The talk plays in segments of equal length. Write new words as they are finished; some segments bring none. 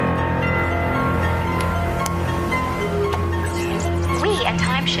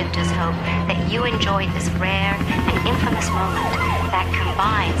Timeshifters hope that you enjoyed this rare and infamous moment that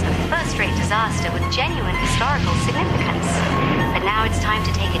combines a first-rate disaster with genuine historical significance. But now it's time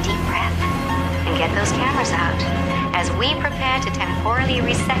to take a deep breath and get those cameras out as we prepare to temporally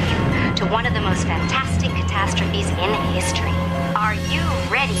reset you to one of the most fantastic catastrophes in history. Are you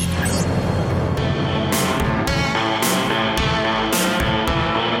ready?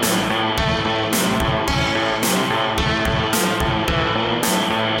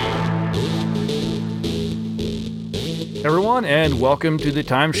 Everyone, and welcome to the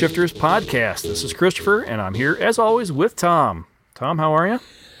Time Shifters podcast. This is Christopher, and I'm here, as always, with Tom. Tom, how are you?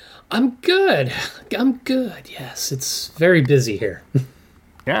 I'm good. Yes, it's very busy here.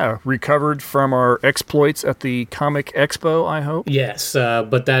 Yeah, recovered from our exploits at the Comic Expo, I hope. Yes,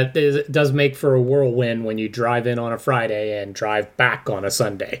 but does make for a whirlwind when you drive in on a Friday and drive back on a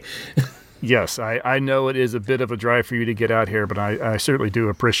Sunday. Yes, I know it is a bit of a drive for you to get out here, but I certainly do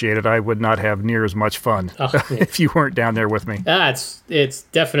appreciate it. I would not have near as much fun if you weren't down there with me. It's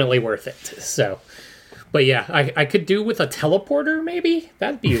definitely worth it. So, but yeah, I could do with a teleporter, maybe?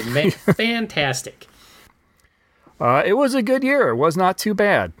 That'd be fantastic. It was a good year. It was not too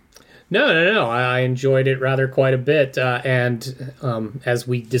bad. No. I enjoyed it rather quite a bit. And as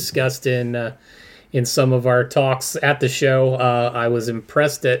we discussed in some of our talks at the show, I was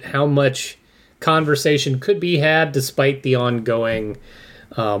impressed at how much conversation could be had despite the ongoing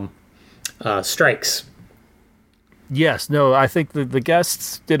strikes. Yes, no, I think the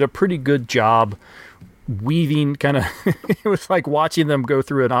guests did a pretty good job weaving kind of, it was like watching them go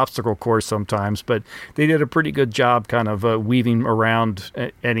through an obstacle course sometimes, but they did a pretty good job kind of weaving around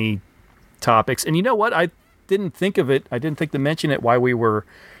any topics. And you know what? I didn't think of it. I didn't think to mention it while we were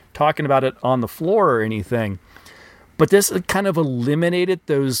talking about it on the floor or anything, but this kind of eliminated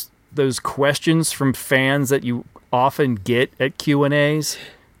those questions from fans that you often get at Q&As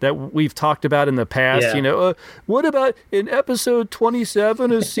that we've talked about in the past. Yeah. You know, what about in episode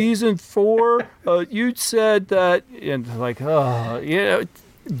 27 of season 4? You said that, and like,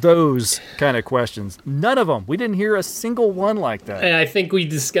 those kind of questions. None of them. We didn't hear a single one like that. And I think we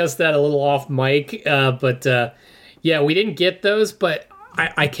discussed that a little off mic, but we didn't get those, but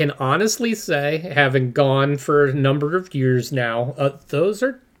I can honestly say, having gone for a number of years now, those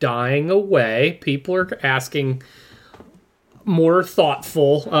are dying away. People are asking more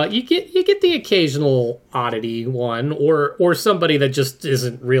thoughtful. You get the occasional oddity one, or somebody that just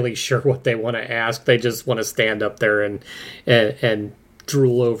isn't really sure what they want to ask. They just want to stand up there and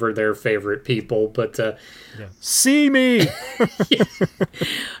drool over their favorite people. But see me.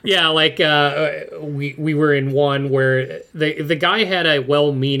 Yeah, like we were in one where the guy had a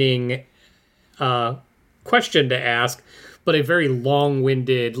well-meaning question to ask, but a very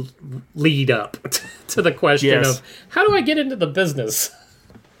long-winded lead up to the question of how do I get into the business?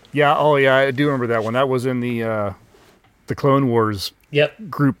 Yeah, I do remember that one. That was in the Clone Wars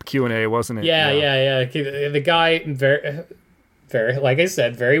group Q&A, wasn't it? Yeah. The guy very, like I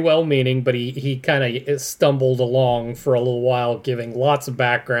said, very well-meaning, but he kind of stumbled along for a little while, giving lots of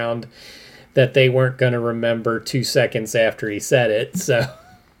background that they weren't going to remember 2 seconds after he said it. So,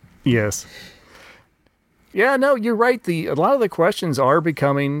 yes, yeah, no, you're right. A lot of the questions are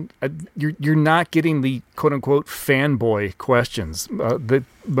becoming you're not getting the quote unquote fanboy questions.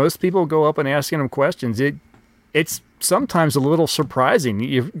 Most people go up and asking them questions. It's sometimes a little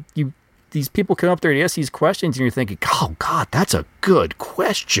surprising. These people come up there and ask these questions, and you're thinking, oh, God, that's a good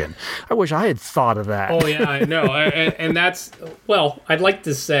question. I wish I had thought of that. Oh, yeah, I know. And that's, well, I'd like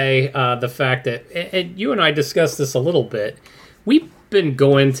to say the fact that, and you and I discussed this a little bit, we've been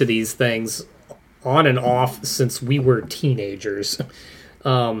going to these things on and off since we were teenagers,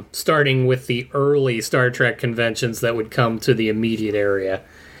 starting with the early Star Trek conventions that would come to the immediate area.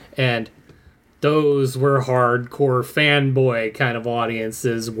 And those were hardcore fanboy kind of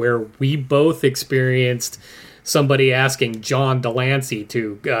audiences where we both experienced somebody asking John Delancey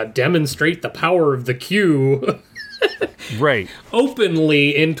to demonstrate the power of the Q right,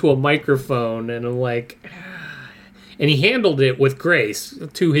 openly into a microphone. And I'm like, and he handled it with grace,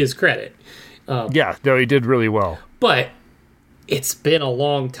 to his credit. He did really well. But it's been a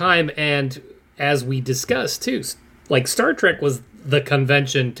long time, and as we discussed too, like Star Trek was the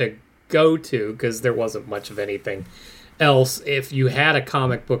convention to go to because there wasn't much of anything else. If you had a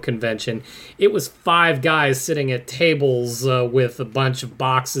comic book convention, it was 5 guys sitting at tables with a bunch of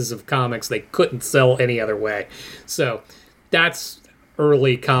boxes of comics they couldn't sell any other way. So that's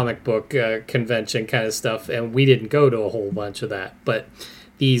early comic book convention kind of stuff, and we didn't go to a whole bunch of that. But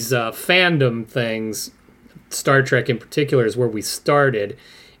these fandom things, Star Trek in particular, is where we started,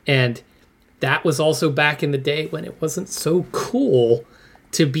 and that was also back in the day when it wasn't so cool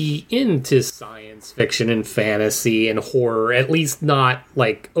to be into science fiction and fantasy and horror, at least not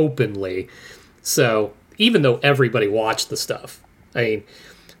like openly. So even though everybody watched the stuff, I mean,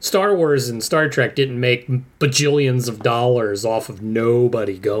 Star Wars and Star Trek didn't make bajillions of dollars off of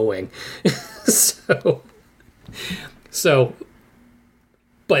nobody going. so,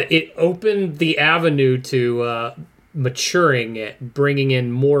 but it opened the avenue to maturing it, bringing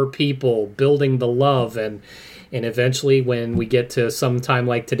in more people, building the love, and eventually when we get to some time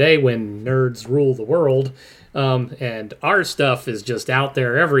like today when nerds rule the world, and our stuff is just out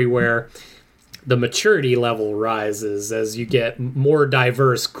there everywhere, the maturity level rises as you get more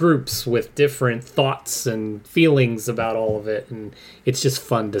diverse groups with different thoughts and feelings about all of it, and it's just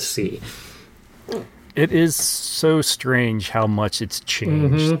fun to see. It is so strange how much it's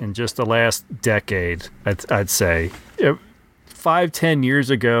changed in just the last decade, I'd say. 5-10 years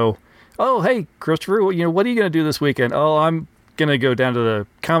ago, oh, hey, Christopher, what are you going to do this weekend? Oh, I'm going to go down to the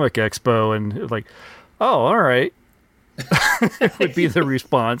Comic Expo. And like, oh, all right. would be the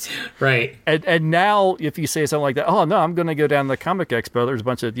response. Right. And now if you say something like that, oh, no, I'm going to go down to the Comic Expo. There's a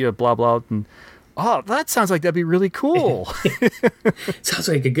bunch of, blah, blah. And, oh, that sounds like that'd be really cool. Sounds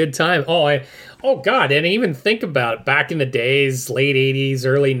like a good time. Oh, God. And even think about it. Back in the days, late 80s,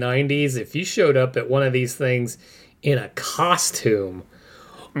 early 90s, if you showed up at one of these things in a costume,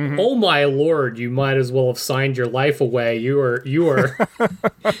 oh my Lord, you might as well have signed your life away. You are you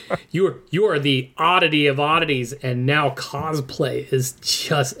are the oddity of oddities, and now cosplay is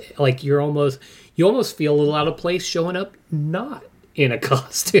just like you almost feel a little out of place showing up not in a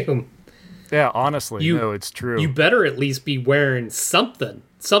costume. Yeah, honestly, no, it's true. You better at least be wearing something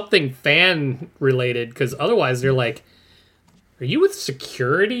fan related, because otherwise they're like, "Are you with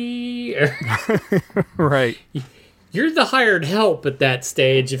security?" Right. You're the hired help at that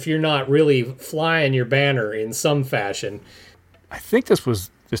stage if you're not really flying your banner in some fashion. I think this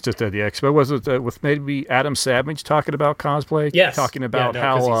was just at the expo. Was it with maybe Adam Savage talking about cosplay? Yes. Talking about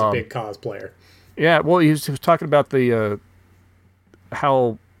how he's a big cosplayer. Yeah, well, he was talking about the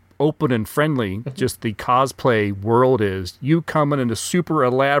how open and friendly just the cosplay world is. You coming into super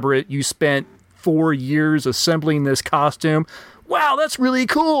elaborate, you spent 4 years assembling this costume. Wow, that's really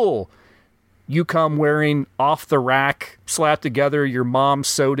cool. You come wearing off the rack, slapped together, your mom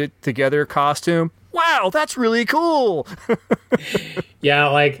sewed it together costume. Wow, that's really cool. Yeah,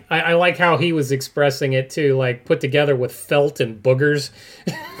 like I like how he was expressing it too, like put together with felt and boogers.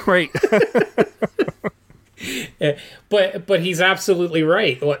 Right. But he's absolutely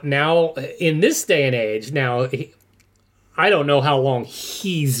right. Now in this day and age, I don't know how long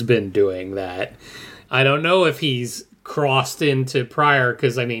he's been doing that. I don't know if he's crossed into prior,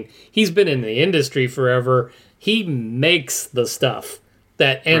 because I mean he's been in the industry forever. He makes the stuff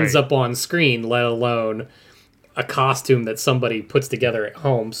that ends up on screen, let alone a costume that somebody puts together at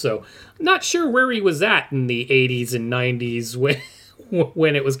home. So I'm not sure where he was at in the 80s and 90s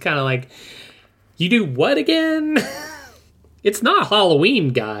when it was kind of like, you do what again? It's not Halloween,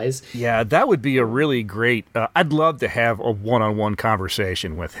 guys. Yeah, that would be a really great... I'd love to have a one-on-one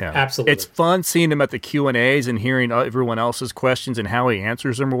conversation with him. Absolutely. It's fun seeing him at the Q&As and hearing everyone else's questions and how he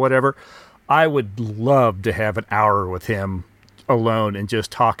answers them or whatever. I would love to have an hour with him alone and just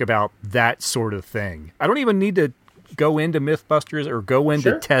talk about that sort of thing. I don't even need to go into Mythbusters or go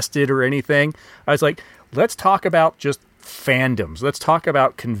into Tested or anything. I was like, let's talk about just fandoms. Let's talk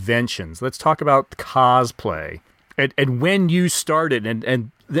about conventions. Let's talk about cosplay. And when you started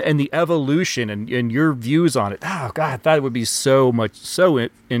and the evolution and your views on it. Oh, God, that would be so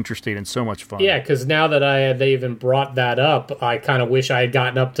interesting and so much fun. Yeah, because now that they even brought that up, I kind of wish I had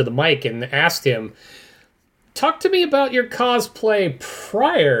gotten up to the mic and asked him, talk to me about your cosplay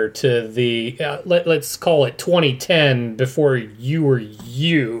prior to the, let's call it 2010, before you were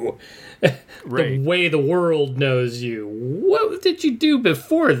you. Right. The way the world knows you. What did you do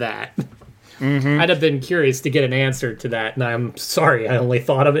before that? I'd have been curious to get an answer to that, and I'm sorry I only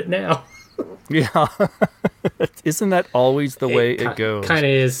thought of it now. Yeah. Isn't that always the way it goes? Kind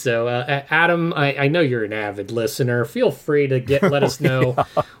of is. So, Adam, I know you're an avid listener. Feel free to let us know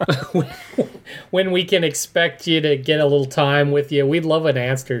when we can expect you to get a little time with you. We'd love an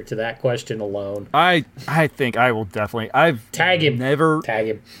answer to that question alone. I think I will definitely. Tag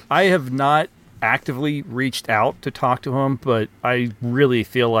him. I have not actively reached out to talk to him, but I really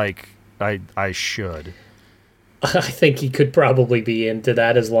feel like I should. I think he could probably be into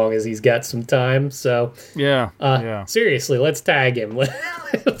that as long as he's got some time. So yeah. Seriously, let's tag him.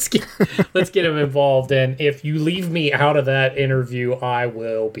 let's get him involved. And if you leave me out of that interview, I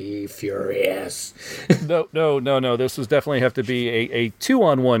will be furious. No. This was definitely have to be a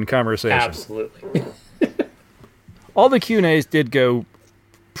 2-on-1 conversation. Absolutely. All the Q&As did go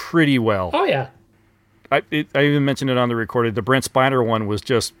pretty well. Oh, yeah. I even mentioned it on the recording. The Brent Spiner one was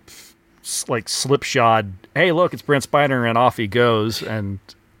just like slipshod. Hey, look, it's Brent Spiner, and off he goes. And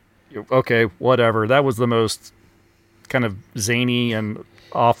okay, whatever. That was the most kind of zany and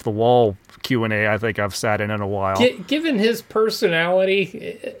off the wall Q&A I think I've sat in a while. Given his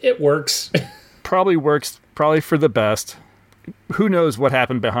personality, it works. Probably works. Probably for the best. Who knows what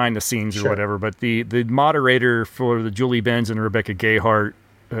happened behind the scenes or whatever. But the moderator for the Julie Benz and Rebecca Gayhart,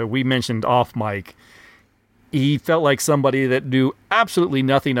 we mentioned off mic. He felt like somebody that knew absolutely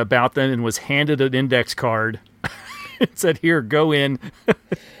nothing about them and was handed an index card and said, here, go in,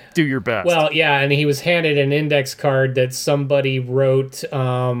 do your best. Well, yeah, and he was handed an index card that somebody wrote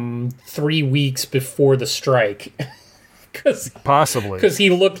 3 weeks before the strike. Possibly. Because he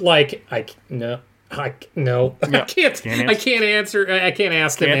looked like, I can't answer, I can't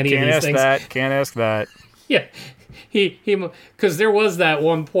ask him any of these things. Can't ask that. Yeah. He because there was that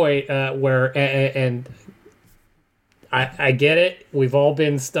one point where, and I get it. We've all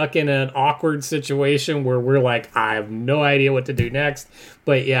been stuck in an awkward situation where we're like, I have no idea what to do next.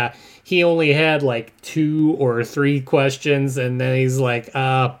 But yeah, he only had like 2 or 3 questions, and then he's like,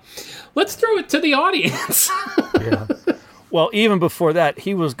 let's throw it to the audience. Yeah. Well, even before that,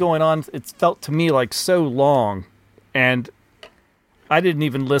 he was going on, it felt to me like so long, and I didn't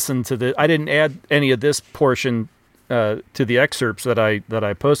even listen to I didn't add any of this portion to the excerpts that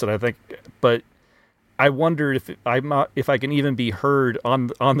I posted, I think, but I wondered if I can even be heard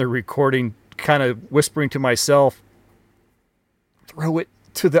on the recording, kind of whispering to myself, throw it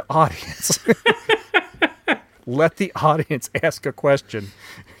to the audience. Let the audience ask a question,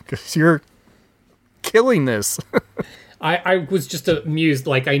 because you're killing this. I was just amused.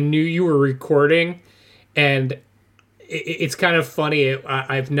 Like, I knew you were recording, and it's kind of funny.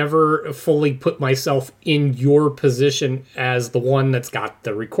 I've never fully put myself in your position as the one that's got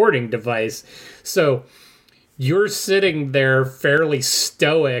the recording device. So you're sitting there fairly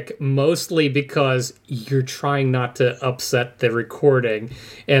stoic, mostly because you're trying not to upset the recording.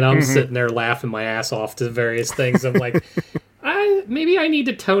 And I'm sitting there laughing my ass off to various things. I'm like, maybe I need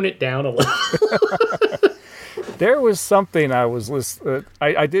to tone it down a little. There was something I was listening.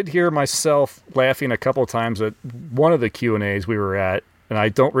 I did hear myself laughing a couple times at one of the Q&As we were at, and I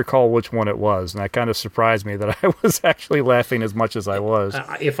don't recall which one it was, and that kind of surprised me that I was actually laughing as much as I was.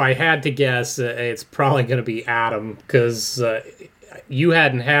 If I had to guess, it's probably going to be Adam, because you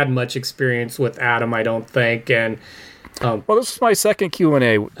hadn't had much experience with Adam, I don't think. And well, this is my second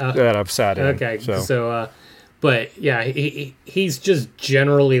Q&A that I've sat in. Okay, so but yeah, he's just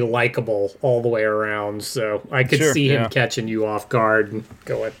generally likable all the way around. So I could see him catching you off guard and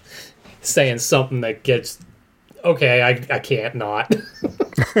saying something that gets, okay, I can't not.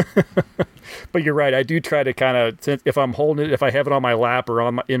 But you're right. I do try to kind of, if I'm holding it, if I have it on my lap or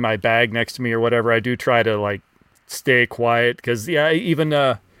in my bag next to me or whatever, I do try to like stay quiet. Because even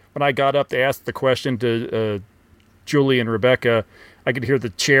when I got up to ask the question to Julie and Rebecca, I could hear the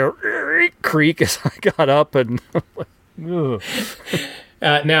chair creak as I got up, and now,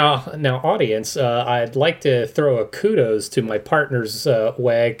 audience, I'd like to throw a kudos to my partner's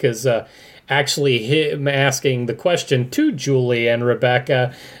way, because actually him asking the question to Julie and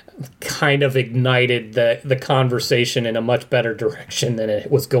Rebecca kind of ignited the conversation in a much better direction than it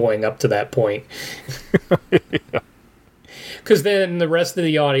was going up to that point. Yeah. Because then the rest of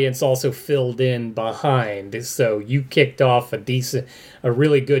the audience also filled in behind. So you kicked off a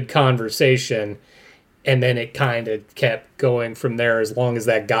really good conversation, and then it kind of kept going from there as long as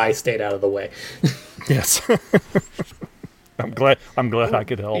that guy stayed out of the way. Yes. I'm glad I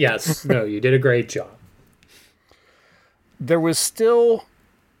could help. Yes. No, you did a great job. There was still,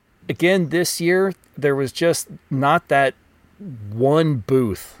 again, this year, there was just not that one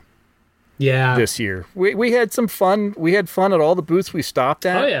booth. Yeah. This year. We had some fun. We had fun at all the booths we stopped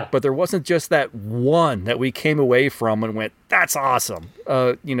at. Oh, yeah. But there wasn't just that one that we came away from and went, that's awesome.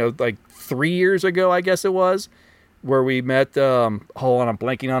 Like 3 years ago, I guess it was, where we met, hold on, I'm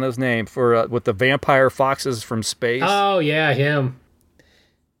blanking on his name, with the vampire foxes from space. Oh, yeah, him.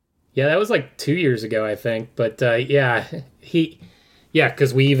 Yeah, that was like 2 years ago, I think. But, because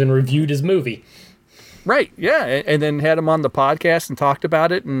we even reviewed his movie. Right, yeah, and then had him on the podcast and talked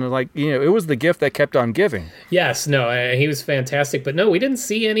about it, and it was the gift that kept on giving. Yes, no, he was fantastic, but no, we didn't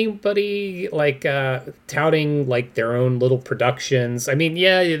see anybody touting their own little productions. I mean,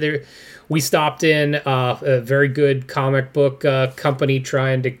 we stopped in a very good comic book company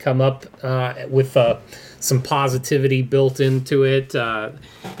trying to come up with some positivity built into it,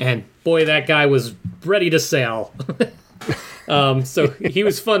 and boy, that guy was ready to sell. So he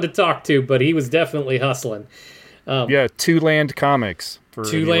was fun to talk to, but he was definitely hustling. Yeah, Two Land Comics.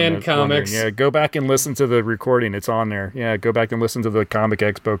 Two Land Comics. Yeah, go back and listen to the recording. It's on there. Yeah, go back and listen to the Comic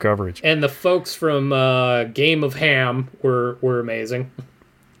Expo coverage. And the folks from Game of Ham were amazing.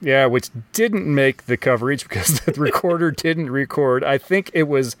 Yeah, which didn't make the coverage because the recorder didn't record. I think it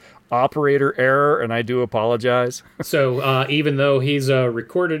was operator error, and I do apologize. So even though he's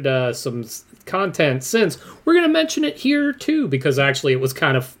recorded some content since, we're going to mention it here too, because actually it was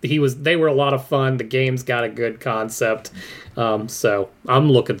they were a lot of fun. The game's got a good concept. So I'm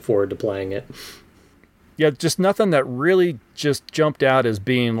looking forward to playing it. Yeah, just nothing that really just jumped out as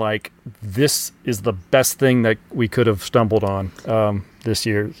being like, this is the best thing that we could have stumbled on this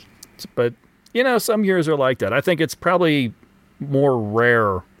year. But, some years are like that. I think it's probably more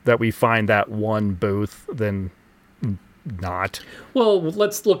rare that we find that one booth than not. Well,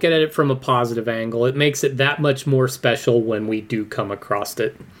 let's look at it from a positive angle. It makes it that much more special when we do come across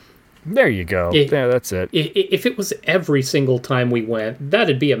it. There you go. Yeah, that's it. If it was every single time we went,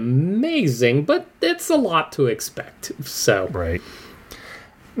 that'd be amazing, but it's a lot to expect. So right.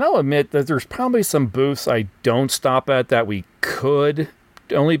 And I'll admit that there's probably some booths I don't stop at that we could,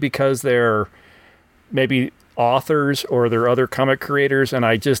 only because they're maybe authors or they're other comic creators, and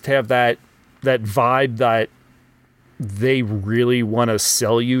I just have that vibe that they really want to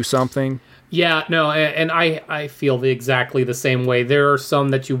sell you something. Yeah, no, and I feel exactly the same way. There are some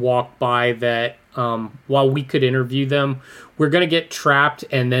that you walk by that, while we could interview them, we're going to get trapped,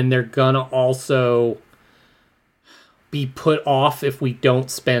 and then they're going to also be put off if we don't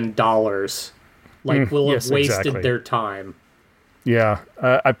spend dollars. Like, we'll have wasted their time. Yeah,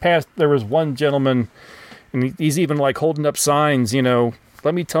 I passed, there was one gentleman, and he's even like holding up signs,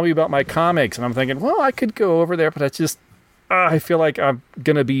 let me tell you about my comics. And I'm thinking, well, I could go over there, but I just, I feel like I'm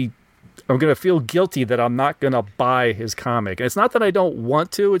going to feel guilty that I'm not going to buy his comic. And it's not that I don't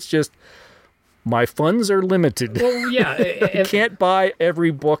want to, it's just my funds are limited. Well, yeah. I can't buy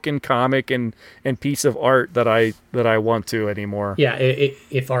every book and comic and piece of art that I want to anymore. Yeah,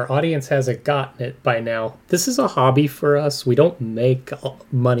 if our audience hasn't gotten it by now, this is a hobby for us. We don't make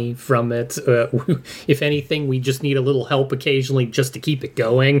money from it. If anything, we just need a little help occasionally just to keep it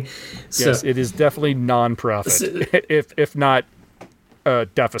going. Yes, it is definitely non-profit, if not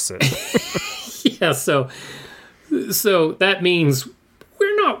deficit. Yeah, so that means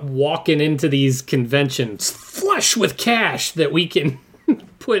we're not walking into these conventions flush with cash that we can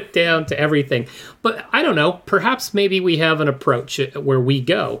put down to everything. But I don't know, perhaps maybe we have an approach where we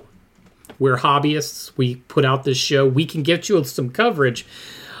go. We're hobbyists, we put out this show, we can get you some coverage,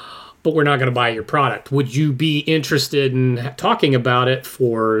 but we're not going to buy your product. Would you be interested in talking about it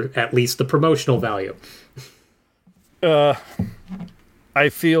for at least the promotional value? I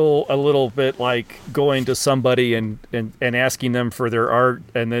feel a little bit like going to somebody and asking them for their art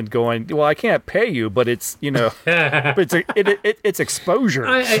and then going, well, I can't pay you, but it's, it's exposure.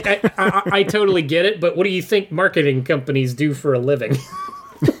 I totally get it, but what do you think marketing companies do for a living?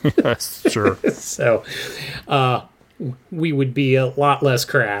 That's sure. So we would be a lot less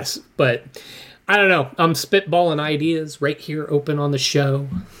crass, but I don't know. I'm spitballing ideas right here open on the show.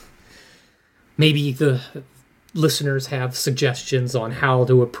 Maybe the listeners have suggestions on how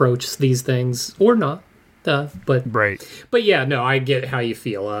to approach these things or not. But yeah, no, I get how you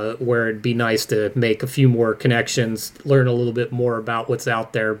feel. Where it'd be nice to make a few more connections, learn a little bit more about what's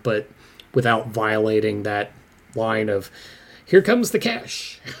out there, but without violating that line of "here comes the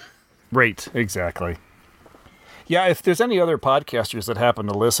cash." Right, exactly. Yeah, if there's any other podcasters that happen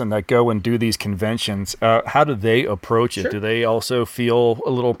to listen that go and do these conventions, how do they approach it? Sure. Do they also feel a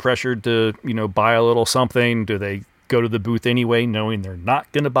little pressured to, buy a little something? Do they go to the booth anyway, knowing they're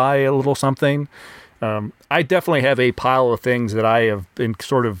not going to buy a little something? I definitely have a pile of things that I have been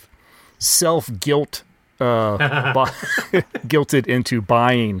sort of self-guilted into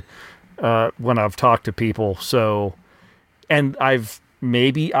buying when I've talked to people. So, and I've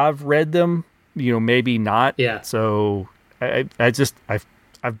read them. Maybe not. Yeah. So I've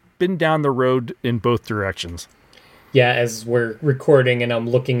been down the road in both directions. Yeah, as we're recording and I'm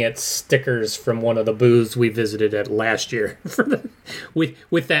looking at stickers from one of the booths we visited at last year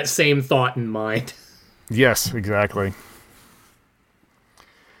with that same thought in mind. Yes, exactly.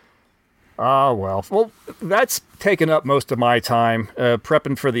 Well, that's taken up most of my time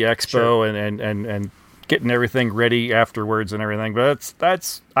prepping for the expo. Sure. and getting everything ready afterwards and everything. But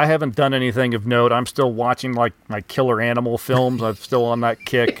that's I haven't done anything of note. I'm still watching like my killer animal films. I'm still on that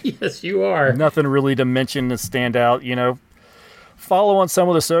kick. Yes, you are. Nothing really to mention to stand out. Follow on some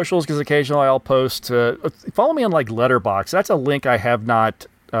of the socials because occasionally I'll post. Follow me on like Letterboxd. That's a link I have not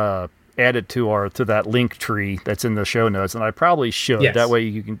added to that link tree that's in the show notes, and I probably should. Yes. That way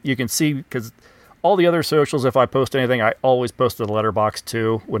you can see because all the other socials, if I post anything, I always post to the letterbox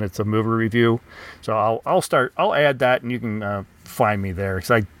too when it's a movie review. So I'll add that, and you can find me there,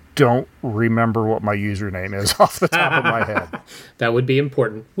 because I don't remember what my username is off the top of my head. That would be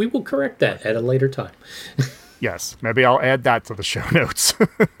important. We will correct that at a later time. Yes, maybe I'll add that to the show notes.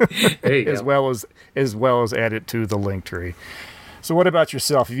 There you as go. well as add it to the link tree. So what about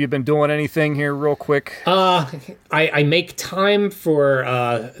yourself? Have you been doing anything here real quick? I make time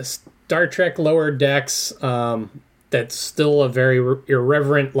for Star Trek Lower Decks. That's still a very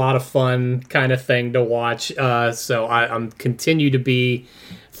irreverent, lot of fun kind of thing to watch. So I'm continue to be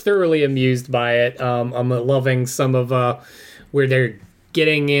thoroughly amused by it. I'm loving some of where they're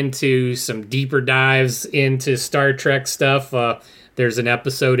getting into some deeper dives into Star Trek stuff. There's an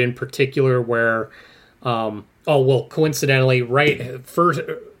episode in particular where, coincidentally, right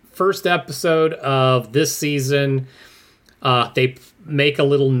first episode of this season, they make a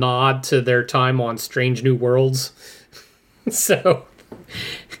little nod to their time on Strange New Worlds. So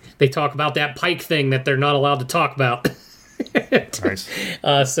they talk about that Pike thing that they're not allowed to talk about. Nice.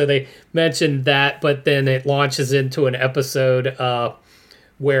 So they mentioned that, but then it launches into an episode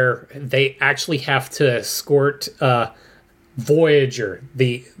where they actually have to escort Voyager,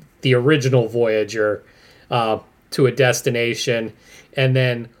 the original Voyager, to a destination, and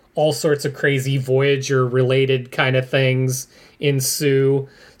then all sorts of crazy Voyager-related kind of things ensue.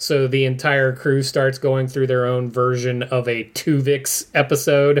 So the entire crew starts going through their own version of a Tuvix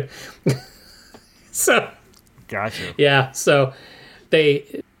episode. So, Gotcha. yeah, so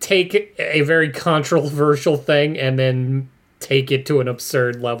they take a very controversial thing and then take it to an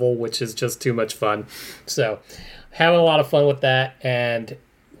absurd level, which is just too much fun. So, having a lot of fun with that, and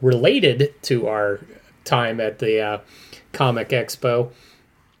related to our time at the Comic Expo,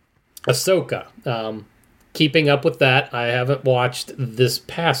 Ahsoka. Keeping up with that. I haven't watched this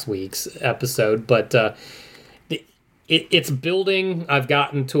past week's episode, but it's building. I've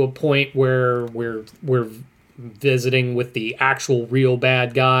gotten to a point where we're visiting with the actual real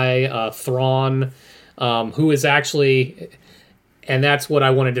bad guy, Thrawn, who is actually, and that's what I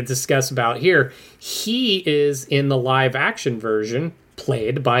wanted to discuss about here. He is in the live action version,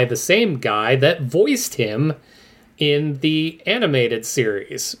 played by the same guy that voiced him in the animated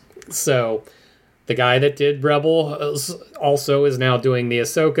series. So the guy that did Rebel also is now doing the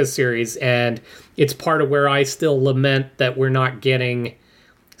Ahsoka series, and it's part of where I still lament that we're not getting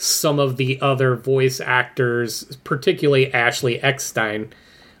some of the other voice actors, particularly Ashley Eckstein.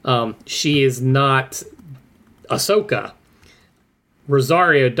 She is not Ahsoka.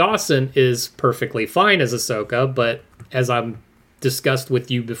 Rosario Dawson is perfectly fine as Ahsoka, but as I've discussed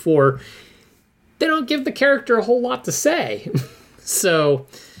with you before, they don't give the character a whole lot to say. So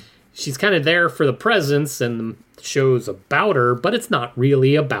she's kind of there for the presence, and the show's about her, but it's not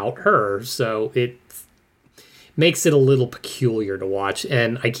really about her. So it makes it a little peculiar to watch,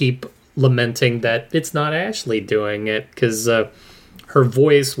 and I keep lamenting that it's not Ashley doing it, because her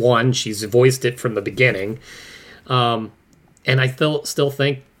voice, she's voiced it from the beginning, and I still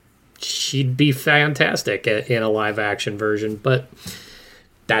think she'd be fantastic in a live-action version, but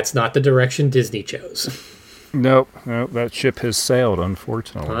that's not the direction Disney chose. Nope, that ship has sailed,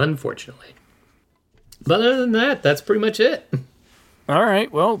 unfortunately. Unfortunately. But other than that, that's pretty much it. All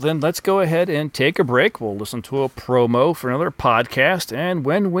right, well, then let's go ahead and take a break. We'll listen to a promo for another podcast, and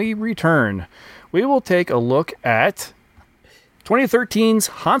when we return, we will take a look at 2013's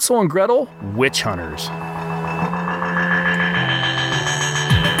Hansel and Gretel Witch Hunters.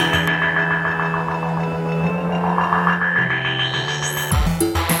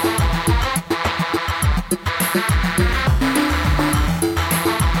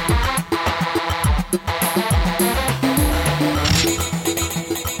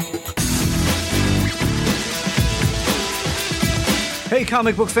 Hey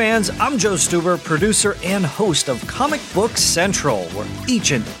comic book fans, I'm Joe Stuber, producer and host of Comic Book Central, where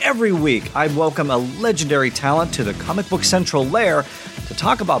each and every week I welcome a legendary talent to the Comic Book Central lair to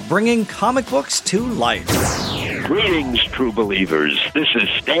talk about bringing comic books to life. Greetings, true believers. This is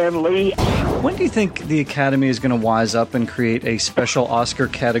Stan Lee. When do you think the Academy is going to wise up and create a special Oscar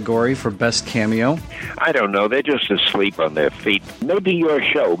category for Best Cameo? I don't know. They're just asleep on their feet. Maybe your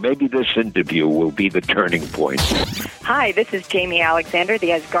show, maybe this interview will be the turning point. Hi, this is Jamie Alexander, the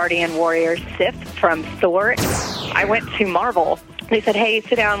Asgardian warrior Sif from Thor. I went to Marvel. They said, hey,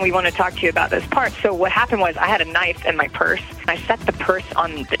 sit down, we want to talk to you about this part. So what happened was I had a knife in my purse. I set the purse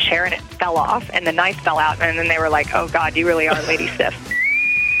on the chair and it fell off, and the knife fell out. And then they were like, oh, God, you really are Lady Sif.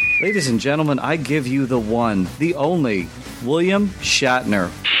 Ladies and gentlemen, I give you the one, the only, William Shatner.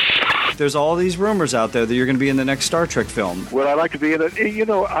 there's all these rumors out there that you're going to be in the next Star Trek film. Well, I'd like to be in it. You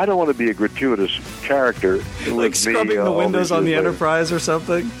know, I don't want to be a gratuitous character. Like scrubbing the windows on the Enterprise or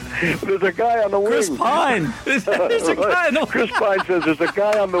something? There's a guy on the wing. Chris Pine! There's a guy on the wing. Chris Pine says there's a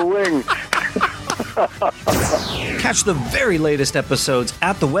guy on the wing. Catch the very latest episodes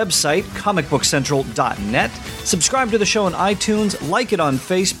at the website, comicbookcentral.net. Subscribe to the show on iTunes, like it on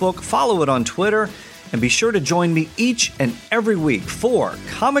Facebook, follow it on Twitter, and be sure to join me each and every week for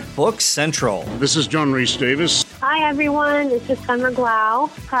Comic Book Central. This is John Rhys Davis. Hi, everyone. This is Summer Glau.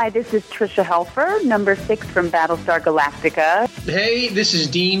 Hi, this is Tricia Helfer, number 6 from Battlestar Galactica. Hey, this is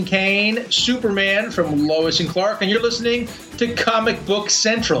Dean Cain, Superman from Lois and Clark, and you're listening to Comic Book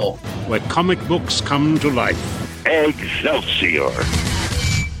Central, where comic books come to life. Excelsior!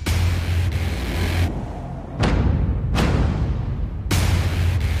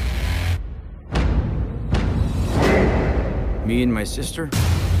 Me and my sister,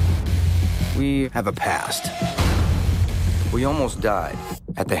 we have a past. We almost died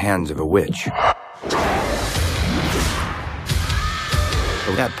at the hands of a witch. But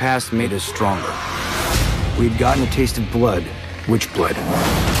that past made us stronger. We'd gotten a taste of blood, witch blood.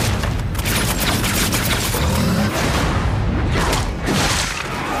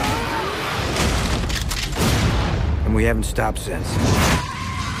 And we haven't stopped since.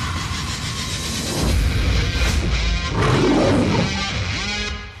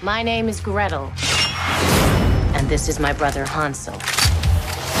 My name is Gretel, and this is my brother Hansel.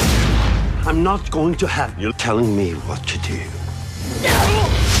 I'm not going to have you telling me what to do.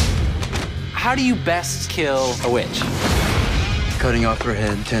 How do you best kill a witch? Cutting off her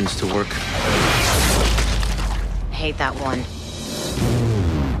head tends to work. Hate that one.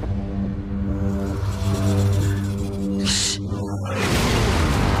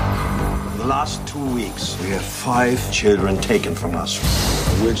 The last 2 weeks, we have 5 children taken from us.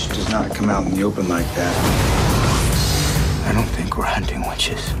 A witch does not come out in the open like that. I don't think we're hunting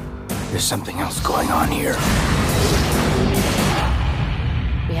witches. There's something else going on here.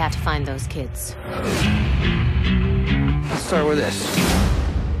 We have to find those kids. Let's start with this.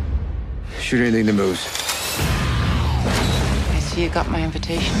 Shoot anything that moves. I see you got my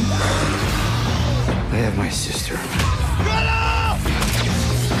invitation. I have my sister.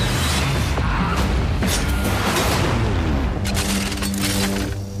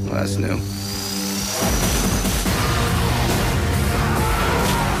 Well, that's new.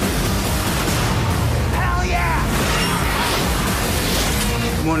 Hell yeah!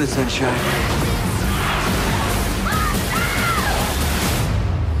 Good morning, sunshine.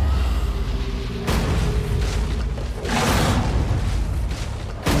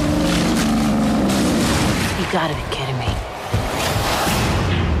 You gotta be kidding me.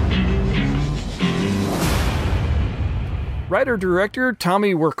 Writer-director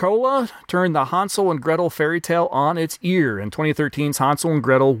Tommy Wirkola turned the Hansel and Gretel fairy tale on its ear in 2013's Hansel and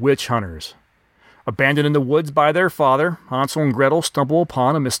Gretel Witch Hunters. Abandoned in the woods by their father, Hansel and Gretel stumble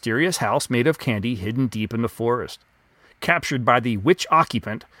upon a mysterious house made of candy hidden deep in the forest. Captured by the witch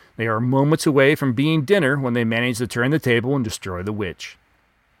occupant, they are moments away from being dinner when they manage to turn the table and destroy the witch.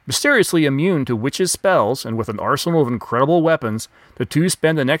 Mysteriously immune to witches' spells and with an arsenal of incredible weapons, the two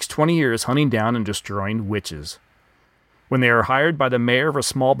spend the next 20 years hunting down and destroying witches. When they are hired by the mayor of a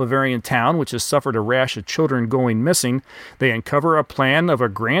small Bavarian town which has suffered a rash of children going missing, they uncover a plan of a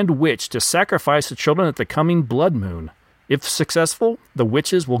grand witch to sacrifice the children at the coming blood moon. If successful, the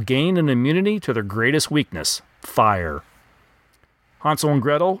witches will gain an immunity to their greatest weakness, fire. Hansel and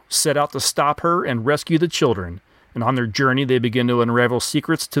Gretel set out to stop her and rescue the children, and on their journey they begin to unravel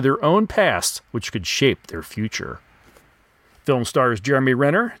secrets to their own past which could shape their future. Film stars Jeremy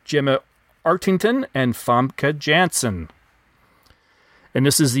Renner, Gemma Arterton, and Famke Janssen. And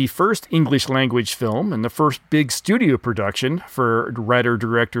this is the first English-language film and the first big studio production for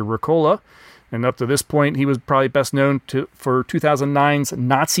writer-director Wirkola. And up to this point, he was probably best known for 2009's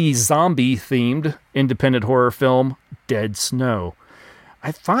Nazi zombie-themed independent horror film, Dead Snow.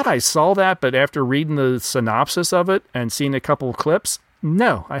 I thought I saw that, but after reading the synopsis of it and seeing a couple of clips,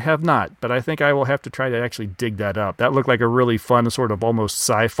 no, I have not. But I think I will have to try to actually dig that up. That looked like a really fun, sort of almost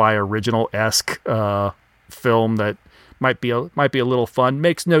sci-fi original-esque film that might be a little fun.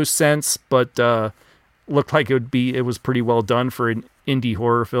 Makes no sense, but looked like it was pretty well done for an indie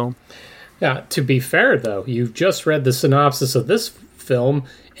horror film. Yeah, to be fair, though, you've just read the synopsis of this film,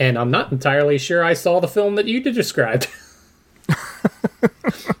 and I'm not entirely sure I saw the film that you described.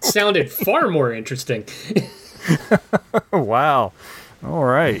 Sounded far more interesting. Wow. All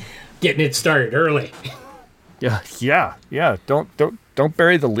right. Getting it started early. Yeah. Don't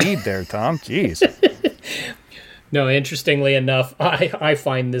bury the lead there, Tom. Jeez. No, interestingly enough, I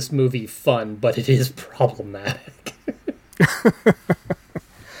find this movie fun, but it is problematic.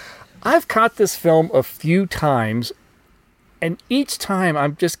 I've caught this film a few times, and each time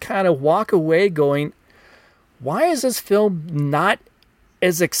I'm just kind of walk away going, why is this film not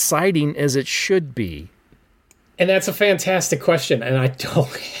as exciting as it should be? And that's a fantastic question, and I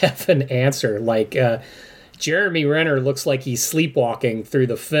don't have an answer. Like, Jeremy Renner looks like he's sleepwalking through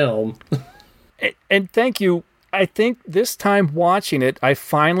the film. And thank you. I think this time watching it, I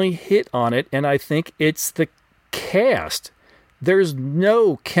finally hit on it, and I think it's the cast. There's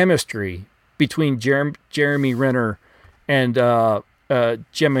no chemistry between Jeremy Renner and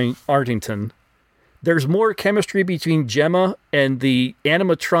Gemma Arterton. There's more chemistry between Gemma and the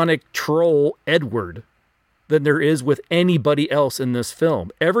animatronic troll Edward than there is with anybody else in this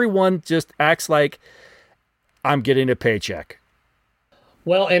film. Everyone just acts like, I'm getting a paycheck.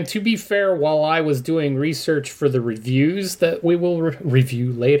 Well, and to be fair, while I was doing research for the reviews that we will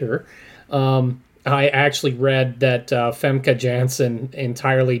review later, I actually read that Femke Janssen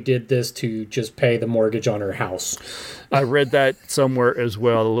entirely did this to just pay the mortgage on her house. I read that somewhere as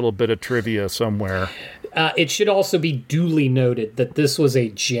well, a little bit of trivia somewhere. It should also be duly noted that this was a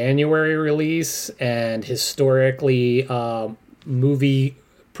January release, and historically, movie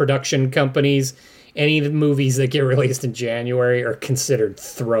production companies, any of the movies that get released in January are considered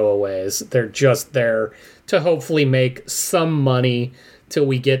throwaways. They're just there to hopefully make some money till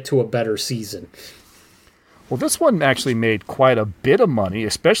we get to a better season. Well, this one actually made quite a bit of money,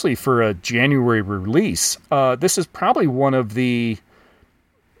 especially for a January release. This is probably one of the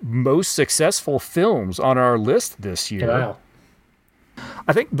most successful films on our list this year. Wow.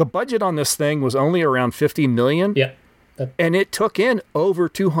 I think the budget on this thing was only around $50 million. Yeah. And it took in over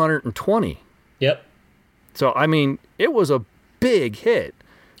 220. Yep. So, I mean, it was a big hit.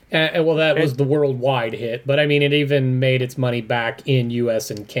 Well, that was the worldwide hit, but I mean, it even made its money back in U.S.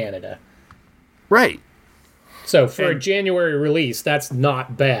 and Canada. Right. So for a January release, that's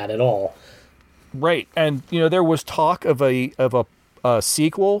not bad at all. Right. And, you know, there was talk of a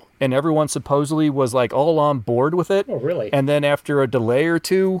sequel, and everyone supposedly was like all on board with it. Oh, really? And then after a delay or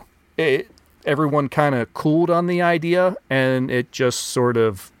two, everyone kind of cooled on the idea, and it just sort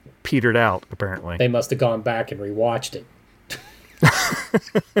of petered out, apparently. They must have gone back and rewatched it.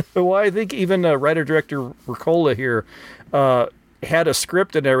 Well, I think even writer-director Ricola here had a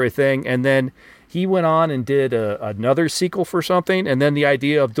script and everything, and then he went on and did another sequel for something, and then the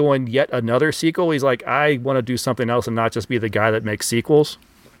idea of doing yet another sequel, he's like, I want to do something else and not just be the guy that makes sequels.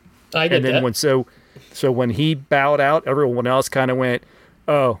 I get that. So when he bowed out, everyone else kind of went,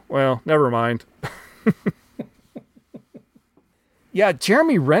 oh, well, never mind. Yeah,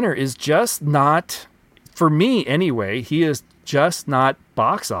 Jeremy Renner is just not, for me anyway, he is just not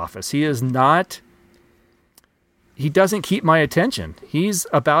box office. He doesn't keep my attention. He's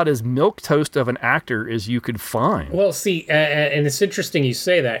about as milquetoast of an actor as you could find. Well, see, and it's interesting you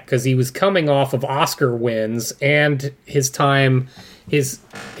say that, because he was coming off of Oscar wins and his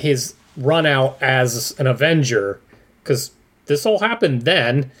run out as an Avenger, because this all happened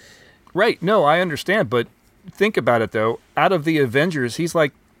then. Right, no, I understand, but think about it, though. Out of the Avengers, he's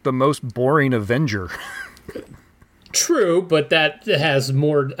like the most boring Avenger. True, but that has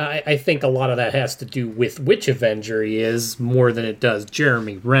more... I think a lot of that has to do with which Avenger he is more than it does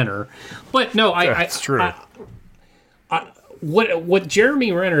Jeremy Renner. But no, that's true. What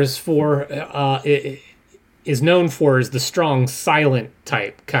Jeremy Renner is for is known for is the strong, silent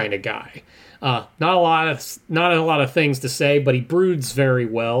type kind of guy. Not a lot of things to say, but he broods very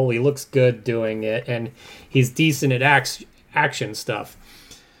well. He looks good doing it, and he's decent at action stuff.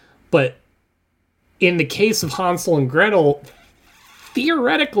 But in the case of Hansel and Gretel,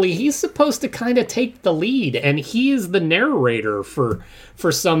 theoretically, he's supposed to kind of take the lead, and he is the narrator for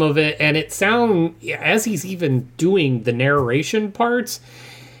some of it. And it sounds, as he's even doing the narration parts,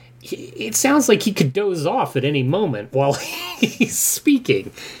 it sounds like he could doze off at any moment while he's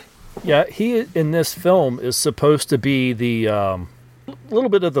speaking. Yeah, he in this film is supposed to be the little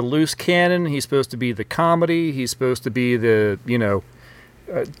bit of the loose cannon. He's supposed to be the comedy. He's supposed to be the,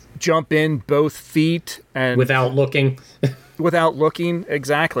 jump in both feet and without looking. Without looking,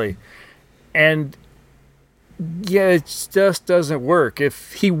 exactly. And yeah, it just doesn't work.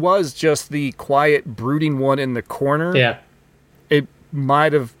 If he was just the quiet, brooding one in the corner, yeah, it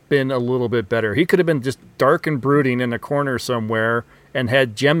might have been a little bit better. He could have been just dark and brooding in a corner somewhere and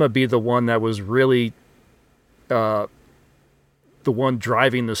had Gemma be the one that was really the one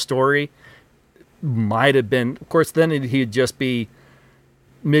driving the story. Might have been, of course, then he'd just be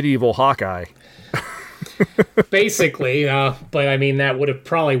medieval Hawkeye. Basically, but I mean, that would have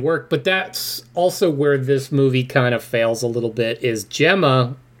probably worked. But that's also where this movie kind of fails a little bit, is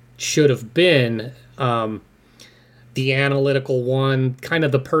Gemma should have been the analytical one, kind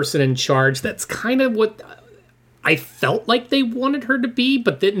of the person in charge. That's kind of what I felt like they wanted her to be,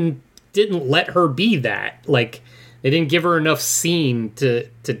 but didn't let her be that. Like, they didn't give her enough scene to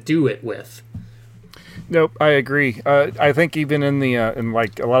do it with. Nope, I agree. I think even in the in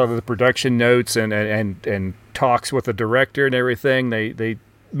like a lot of the production notes and talks with the director and everything, they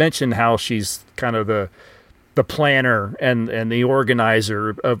mention how she's kind of the planner and the organizer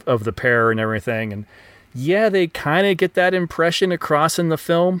of the pair and everything. And yeah, they kind of get that impression across in the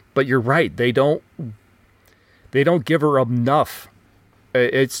film, but you're right, they don't give her enough.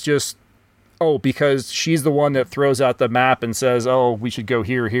 It's just, because she's the one that throws out the map and says, we should go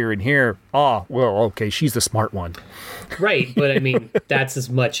here, here, and here. Well, okay, she's the smart one. Right, but I mean, that's as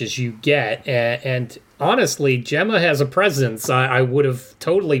much as you get. And honestly, Gemma has a presence. I would have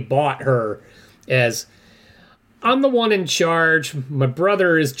totally bought her as, I'm the one in charge, my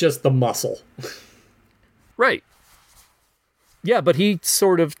brother is just the muscle. Right. Yeah, but he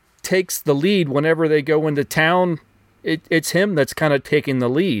sort of takes the lead whenever they go into town. It's him that's kind of taking the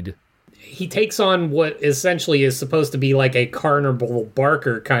lead. He takes on what essentially is supposed to be like a Carnival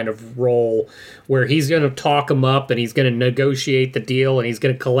Barker kind of role, where he's going to talk him up and he's going to negotiate the deal and he's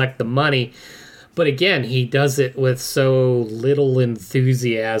going to collect the money. But again, he does it with so little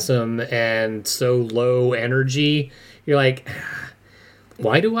enthusiasm and so low energy. You're like,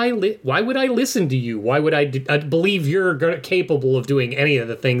 why would I listen to you? Why would I believe you're capable of doing any of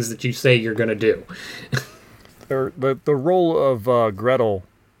the things that you say you're going to do? The role of Gretel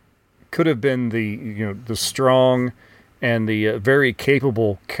could have been the strong and the very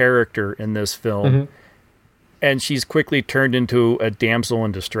capable character in this film, Mm-hmm. and she's quickly turned into a damsel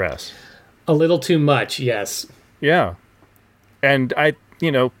in distress. A little too much, yes. Yeah, and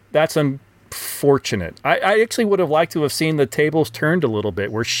that's unfortunate. I actually would have liked to have seen the tables turned a little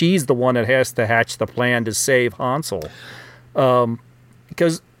bit, where she's the one that has to hatch the plan to save Hansel,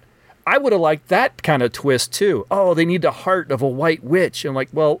 because I would have liked that kind of twist too. They need the heart of a white witch. And like,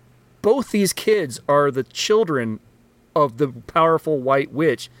 well, both these kids are the children of the powerful white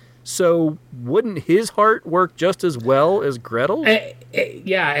witch. So wouldn't his heart work just as well as Gretel's?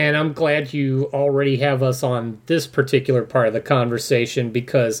 Yeah, and I'm glad you already have us on this particular part of the conversation,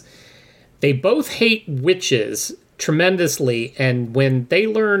 because they both hate witches tremendously, and when they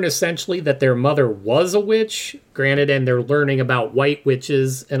learn essentially that their mother was a witch, granted, and they're learning about white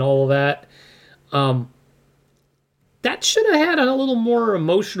witches and all of that, that should have had a little more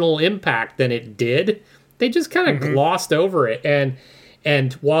emotional impact than it did. They just kind of glossed over it,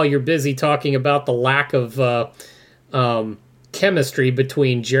 and while you're busy talking about the lack of chemistry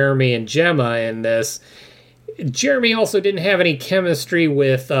between Jeremy and Gemma in this, Jeremy also didn't have any chemistry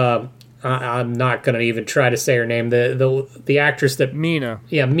with I'm not going to even try to say her name. The actress that... Mina.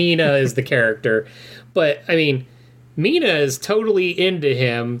 Yeah, Mina is the character. But, I mean, Mina is totally into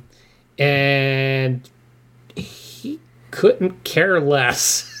him, and he couldn't care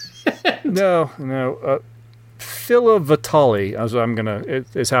less. No. Phila Vitali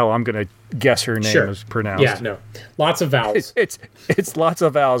is how I'm gonna guess her name is pronounced. Yeah, no. Lots of vowels. It's lots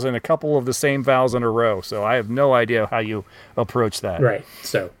of vowels and a couple of the same vowels in a row, so I have no idea how you approach that. Right,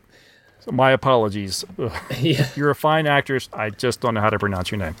 so my apologies. Yeah. You're a fine actress. I just don't know how to pronounce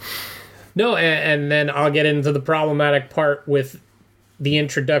your name. No, and then I'll get into the problematic part with the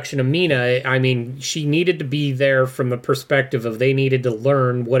introduction of Mina. I mean, she needed to be there from the perspective of they needed to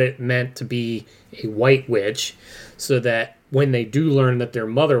learn what it meant to be a white witch, so that when they do learn that their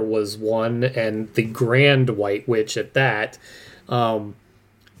mother was one, and the grand white witch at that,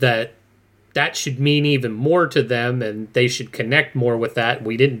 that should mean even more to them, and they should connect more with that.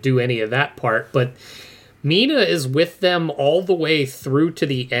 We didn't do any of that part, but Mina is with them all the way through to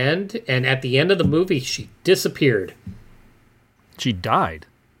the end, and at the end of the movie, she disappeared. She died.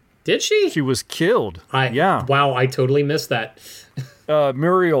 Did she? She was killed. Yeah. Wow, I totally missed that.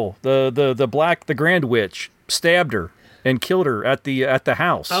 Muriel, the Grand Witch, stabbed her and killed her at the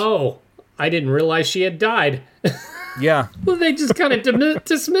house. Oh, I didn't realize she had died. Yeah. Well, they just kind of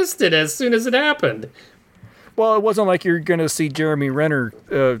dismissed it as soon as it happened. Well, it wasn't like you're going to see Jeremy Renner.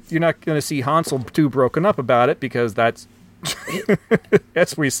 You're not going to see Hansel too broken up about it, because that's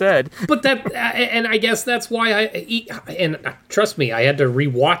as we said. But that, and I guess that's why and trust me, I had to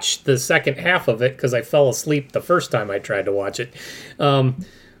rewatch the second half of it because I fell asleep the first time I tried to watch it.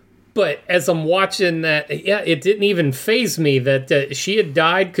 But as I'm watching that, it didn't even faze me that she had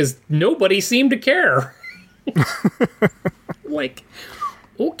died, because nobody seemed to care. Like,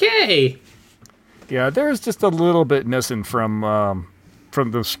 okay. Yeah, there's just a little bit missing from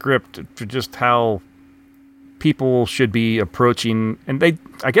the script for just how people should be approaching, and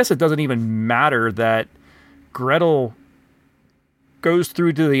I guess it doesn't even matter that Gretel goes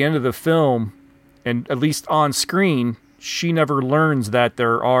through to the end of the film, and at least on screen, she never learns that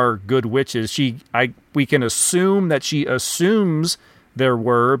there are good witches. We can assume that she assumes there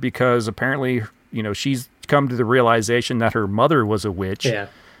were, because apparently, she's come to the realization that her mother was a witch. Yeah.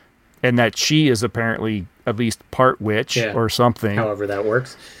 And that she is apparently at least part witch or something. However that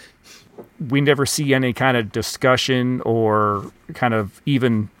works. We never see any kind of discussion or kind of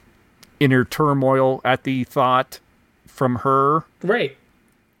even inner turmoil at the thought from her. Right.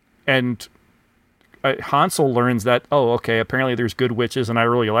 And Hansel learns that, okay, apparently there's good witches and I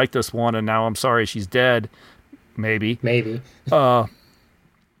really like this one, and now I'm sorry she's dead. Maybe. And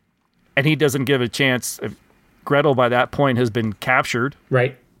he doesn't give a chance. Gretel by that point has been captured.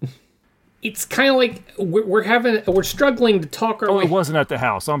 Right. It's kind of like we're struggling to talk our way. It wasn't at the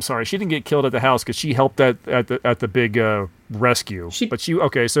house. I'm sorry. She didn't get killed at the house because she helped at the big rescue.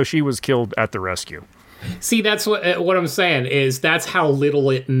 So she was killed at the rescue. See, that's what I'm saying is that's how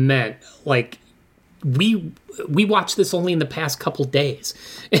little it meant. Like we watched this only in the past couple days.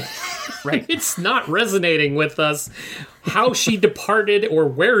 Right. It's not resonating with us how she departed or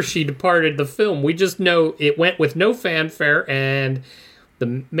where she departed the film. We just know it went with no fanfare, and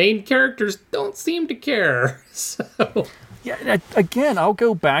the main characters don't seem to care. So yeah, again, I'll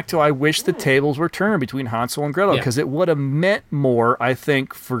go back to I wish the tables were turned between Hansel and Gretel, because it would have meant more, I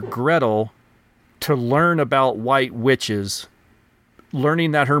think, for Gretel to learn about white witches,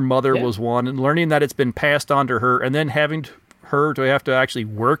 learning that her mother was one, and learning that it's been passed on to her, and then having her to have to actually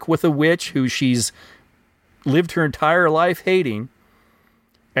work with a witch who she's lived her entire life hating,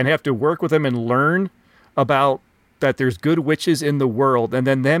 and have to work with them and learn about that there's good witches in the world, and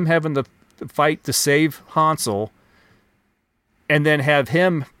then them having to fight to save Hansel, and then have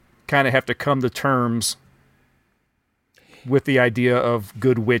him kind of have to come to terms with the idea of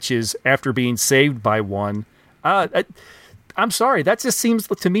good witches after being saved by one. I'm sorry, that just seems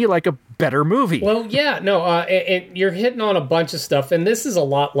to me like a better movie. Well, yeah, no, and you're hitting on a bunch of stuff, and this is a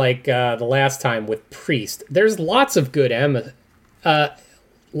lot like the last time with Priest. There's lots of good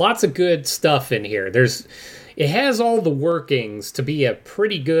lots of good stuff in here. It has all the workings to be a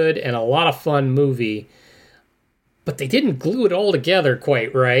pretty good and a lot of fun movie, but they didn't glue it all together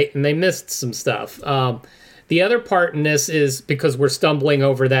quite right, and they missed some stuff. The other part in this is because we're stumbling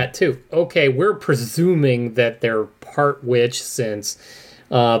over that too. Okay, we're presuming that they're part witch since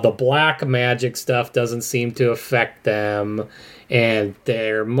the black magic stuff doesn't seem to affect them, and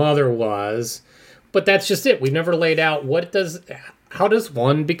their mother was. But that's just it. We've never laid out how does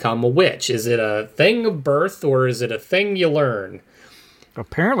one become a witch? Is it a thing of birth, or is it a thing you learn?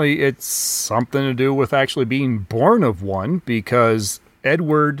 Apparently, it's something to do with actually being born of one, because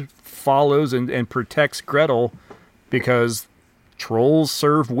Edward follows and protects Gretel because trolls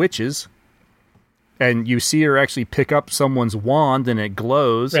serve witches. And you see her actually pick up someone's wand and it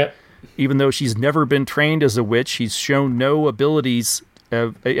glows. Yep. Even though she's never been trained as a witch, she's shown no abilities,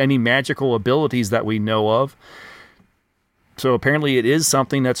 any magical abilities that we know of. So apparently it is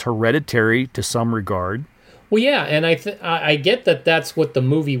something that's hereditary to some regard. Well, yeah, and I get that that's what the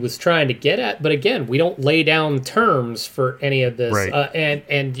movie was trying to get at, but again, we don't lay down terms for any of this. Right.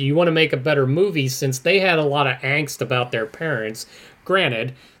 And you want to make a better movie since they had a lot of angst about their parents.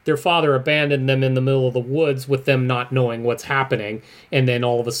 Granted, their father abandoned them in the middle of the woods with them not knowing what's happening, and then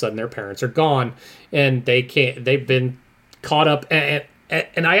all of a sudden their parents are gone, and they've been caught up.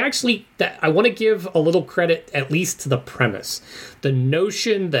 And I want to give a little credit at least to the premise. The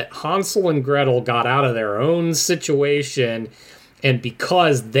notion that Hansel and Gretel got out of their own situation, and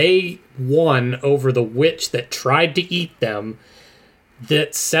because they won over the witch that tried to eat them,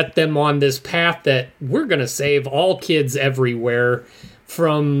 that set them on this path that we're going to save all kids everywhere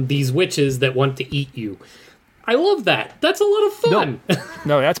from these witches that want to eat you. I love that. That's a lot of fun.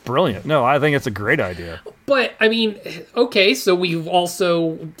 No, that's brilliant. No, I think it's a great idea. But, I mean, okay, so we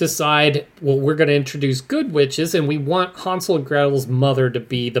also decide, well, we're going to introduce good witches, and we want Hansel and Gretel's mother to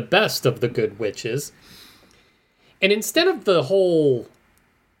be the best of the good witches. And instead of the whole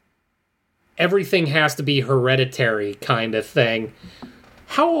everything has to be hereditary kind of thing,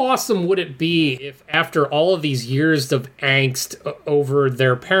 how awesome would it be if after all of these years of angst over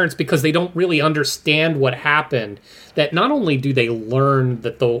their parents, because they don't really understand what happened, that not only do they learn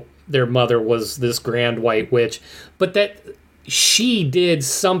that their mother was this grand white witch, but that she did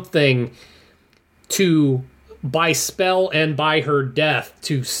something to, by spell and by her death,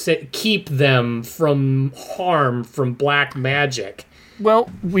 to keep them from harm from black magic. Well,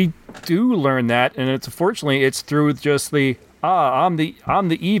 we do learn that, and it's unfortunately it's through just I'm the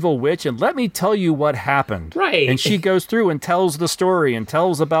evil witch, and let me tell you what happened. Right. And she goes through and tells the story and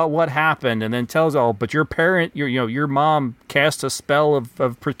tells about what happened, and then tells, but your parent, your mom cast a spell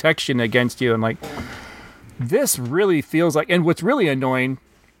of protection against you, and like, this really feels like, and what's really annoying,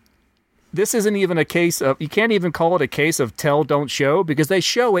 this isn't even a case of, you can't even call it a case of tell, don't show, because they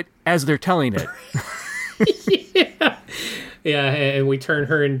show it as they're telling it. Yeah, and we turn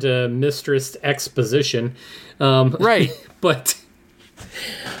her into Mistress Exposition. Right. But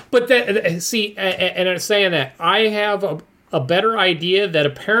that, see, and I'm saying that, I have a better idea that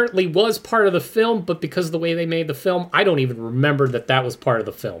apparently was part of the film, but because of the way they made the film, I don't even remember that was part of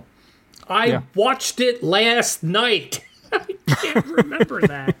the film. I watched it last night. I can't remember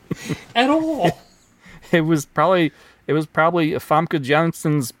that at all. It was probably Famke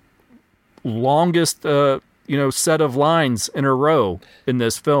Janssen's longest set of lines in a row in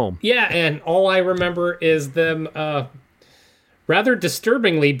this film. Yeah, and all I remember is them rather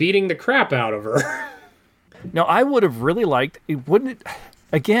disturbingly beating the crap out of her. Now, I would have really liked it, wouldn't it?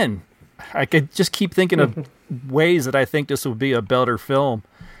 Again, I could just keep thinking of ways that I think this would be a better film.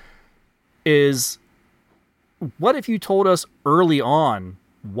 Is what if you told us early on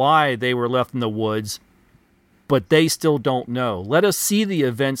why they were left in the woods, but they still don't know? Let us see the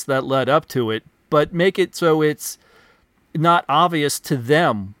events that led up to it, but make it so it's not obvious to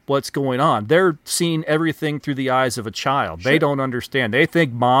them what's going on. They're seeing everything through the eyes of a child. Sure. They don't understand. They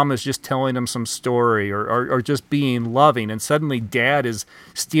think mom is just telling them some story or just being loving, and suddenly dad is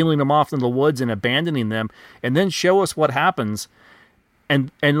stealing them off in the woods and abandoning them, and then show us what happens and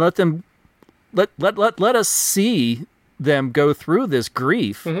let them let us see them go through this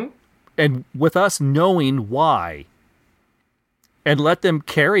grief, and with us knowing why. And let them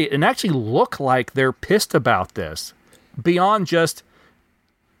carry it and actually look like they're pissed about this. Beyond just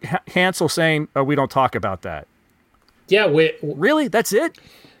Hansel saying, we don't talk about that. Yeah. Really? That's it?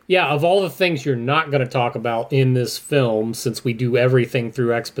 Yeah, of all the things you're not going to talk about in this film, since we do everything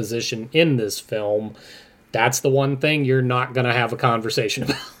through exposition in this film, that's the one thing you're not going to have a conversation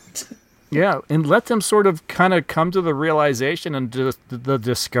about. Yeah, and let them sort of kind of come to the realization and the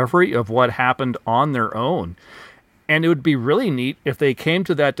discovery of what happened on their own. And it would be really neat if they came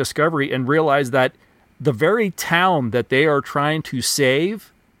to that discovery and realized that the very town that they are trying to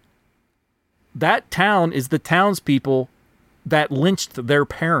save, that town is the townspeople that lynched their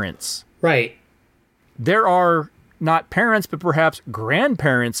parents. Right. There are not parents, but perhaps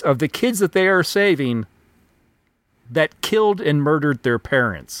grandparents of the kids that they are saving that killed and murdered their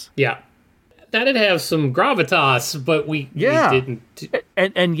parents. Yeah. That'd have some gravitas, but we didn't.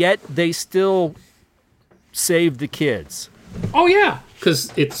 And yet they still saved the kids. Oh, yeah,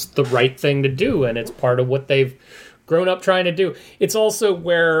 because it's the right thing to do, and it's part of what they've grown up trying to do. It's also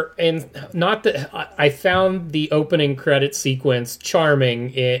where, and not that I found the opening credit sequence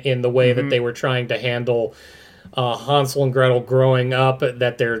charming in the way that they were trying to handle Hansel and Gretel growing up,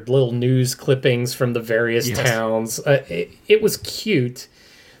 that they're little news clippings from the various towns. It was cute,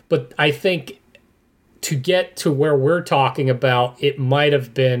 but I think to get to where we're talking about, it might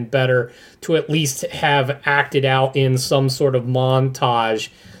have been better to at least have acted out in some sort of montage,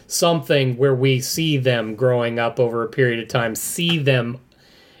 something where we see them growing up over a period of time, see them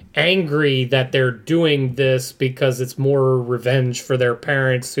angry that they're doing this because it's more revenge for their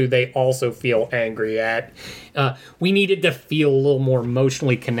parents who they also feel angry at. We needed to feel a little more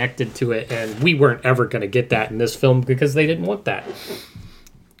emotionally connected to it, and we weren't ever going to get that in this film because they didn't want that.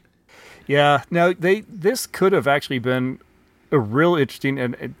 Yeah, no, this could have actually been a real interesting,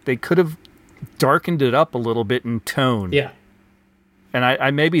 and they could have darkened it up a little bit in tone. Yeah. And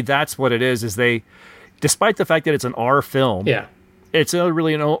I maybe that's what it is they, despite the fact that it's an R film, it's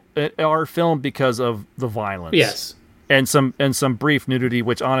really an R film because of the violence. Yes. And some brief nudity,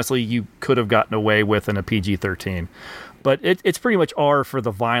 which honestly you could have gotten away with in a PG-13. But it's pretty much R for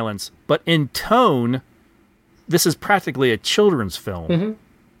the violence. But in tone, this is practically a children's film. Mm-hmm.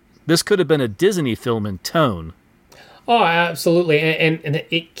 This could have been a Disney film in tone. Oh, absolutely. And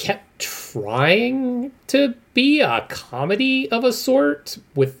it kept trying to be a comedy of a sort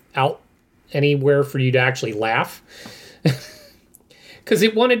without anywhere for you to actually laugh. Because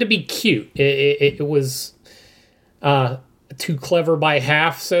it wanted to be cute. It was too clever by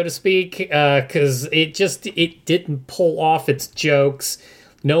half, so to speak, because it didn't pull off its jokes.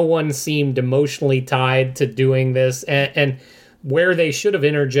 No one seemed emotionally tied to doing this. And where they should have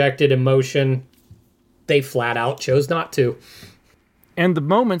interjected emotion, they flat out chose not to. And the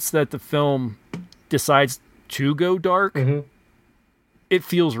moments that the film decides to go dark, it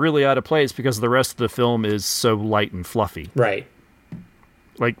feels really out of place because the rest of the film is so light and fluffy. Right.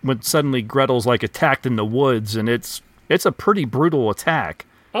 Like when suddenly Gretel's like attacked in the woods, and it's a pretty brutal attack.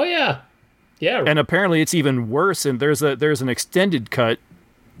 Oh yeah, yeah. And apparently it's even worse. And there's an extended cut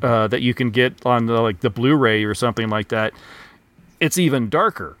that you can get on the Blu-ray or something like that. It's even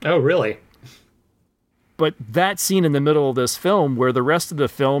darker. Oh really? But that scene in the middle of this film, where the rest of the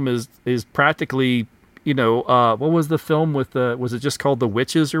film is practically, what was the film with was it just called The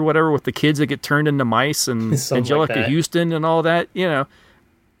Witches or whatever, with the kids that get turned into mice and Angelica like Houston and all that,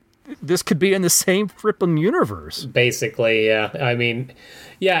 this could be in the same frippin' universe. Basically, yeah. I mean,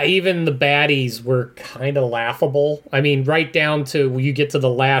 yeah, even the baddies were kind of laughable. I mean, right down to you get to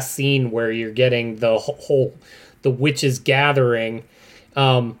the last scene where you're getting the witches gathering,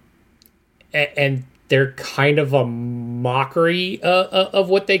 and they're kind of a mockery of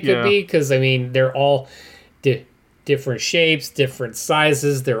what they could be, because I mean they're all different shapes, different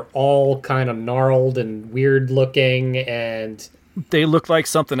sizes. They're all kind of gnarled and weird looking, and they look like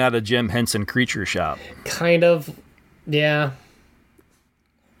something out of Jim Henson Creature Shop. Kind of, yeah.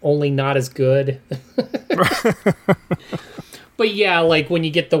 Only not as good. But yeah, like when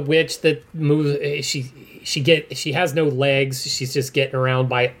you get the witch that moves, she has no legs. She's just getting around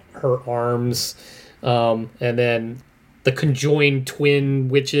by her arms. And then the conjoined twin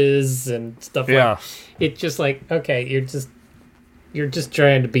witches and stuff like it's just like, okay, you're just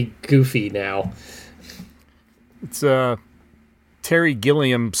trying to be goofy now. It's Terry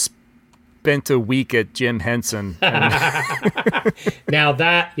Gilliam spent a week at Jim Henson. Now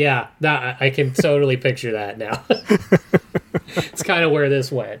that I can totally picture that now. It's kind of where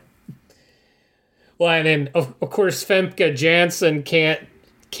this went. Well, and then of course Femke Janssen can't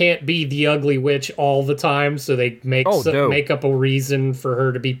be the ugly witch all the time, so they make up a reason for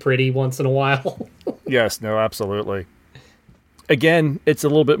her to be pretty once in a while. Yes, no, absolutely. Again, it's a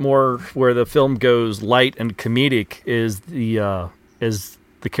little bit more where the film goes light and comedic is the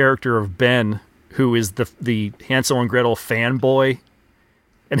character of Ben, who is the Hansel and Gretel fanboy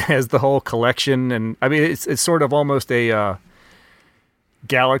and has the whole collection. And I mean, it's sort of almost a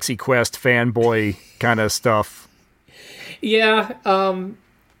Galaxy Quest fanboy kind of stuff. Yeah,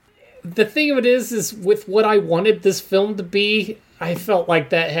 the thing of it is with what I wanted this film to be, I felt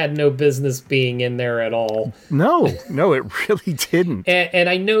like that had no business being in there at all. No, it really didn't. And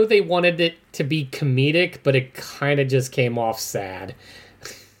I know they wanted it to be comedic, but it kind of just came off sad.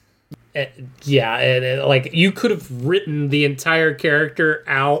 Like you could have written the entire character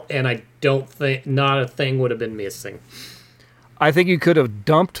out, and I don't think not a thing would have been missing. I think you could have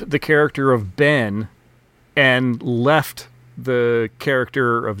dumped the character of Ben and left the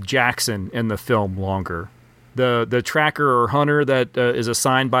character of Jackson in the film longer. The tracker or hunter that is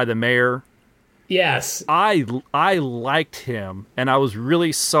assigned by the mayor. Yes. I liked him, and I was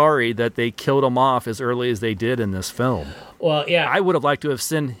really sorry that they killed him off as early as they did in this film. Well, yeah. I would have liked to have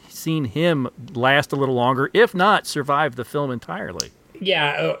seen him last a little longer, if not survive the film entirely.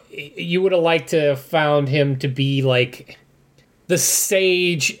 Yeah, you would have liked to have found him to be like the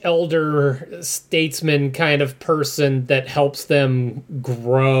sage, elder, statesman kind of person that helps them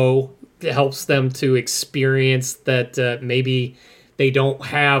grow, helps them to experience that maybe they don't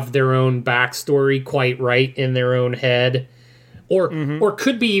have their own backstory quite right in their own head. Or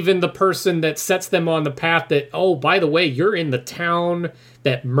could be even the person that sets them on the path that, oh, by the way, you're in the town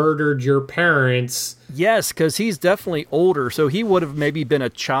that murdered your parents. Yes, because he's definitely older, so he would have maybe been a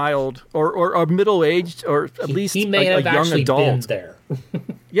child or a middle-aged, or at least he may have young actually adult. been there.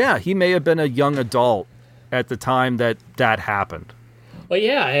 Yeah, he may have been a young adult at the time that happened. Well,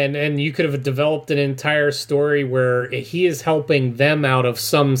 yeah, and you could have developed an entire story where he is helping them out of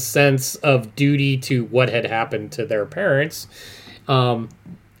some sense of duty to what had happened to their parents. And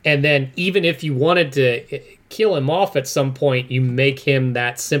then even if you wanted to kill him off at some point, you make him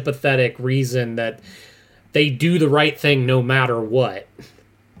that sympathetic reason that they do the right thing no matter what.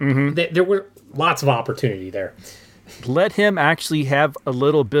 Mm-hmm. There were lots of opportunity there. Let him actually have a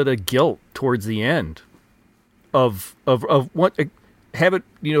little bit of guilt towards the end of what... have it,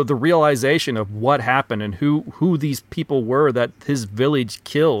 the realization of what happened and who these people were that his village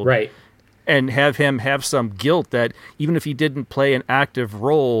killed. Right. And have him have some guilt that even if he didn't play an active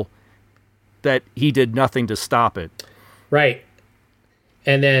role, that he did nothing to stop it. Right.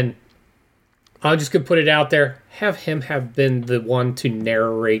 And then I'm just going to put it out there. Have him have been the one to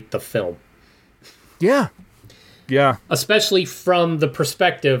narrate the film. Yeah. Yeah. Especially from the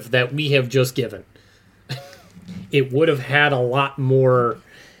perspective that we have just given. It would have had a lot more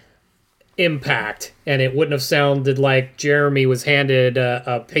impact, and it wouldn't have sounded like Jeremy was handed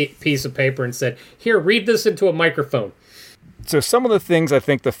a piece of paper and said, here, read this into a microphone. So some of the things I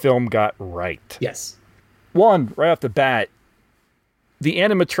think the film got right. Yes. One, right off the bat, the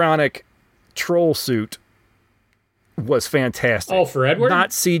animatronic troll suit was fantastic. Oh, for Edward? Not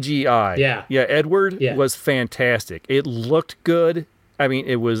CGI. Yeah. Yeah, Edward was fantastic. It looked good. I mean,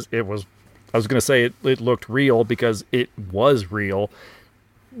 it was I was going to say it looked real because it was real.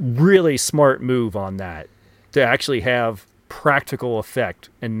 Really smart move on that to actually have practical effect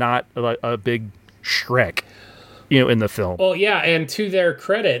and not a big Shrek, in the film. Well, yeah, and to their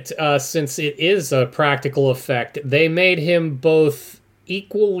credit, since it is a practical effect, they made him both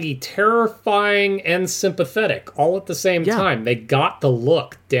equally terrifying and sympathetic all at the same time. They got the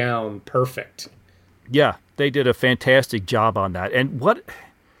look down perfect. Yeah, they did a fantastic job on that. And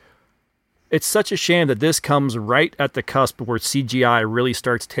it's such a shame that this comes right at the cusp where CGI really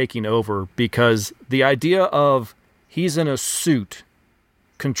starts taking over, because the idea of he's in a suit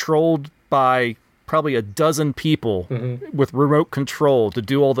controlled by probably a dozen people with remote control to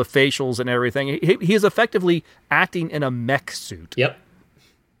do all the facials and everything. He is effectively acting in a mech suit. Yep.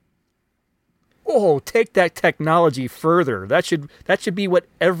 Oh, take that technology further. That should be what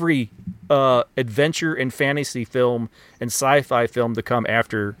every adventure and fantasy film and sci-fi film to come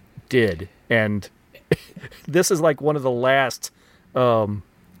after did. And this is like one of the last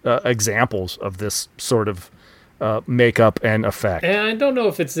examples of this sort of makeup and effect. And I don't know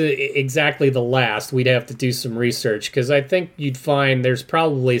if it's exactly the last. We'd have to do some research, because I think you'd find there's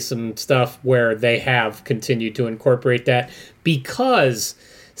probably some stuff where they have continued to incorporate that, because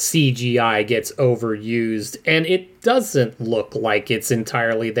CGI gets overused and it doesn't look like it's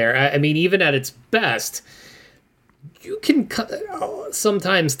entirely there. I mean, even at its best, you can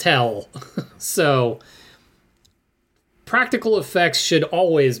sometimes tell. So practical effects should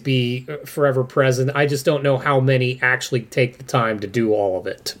always be forever present. I just don't know how many actually take the time to do all of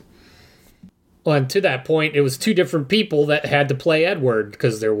it. Well, and to that point, it was two different people that had to play Edward,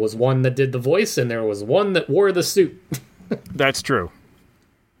 because there was one that did the voice and there was one that wore the suit. That's true.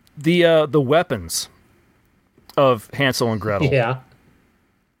 The weapons of Hansel and Gretel. Yeah.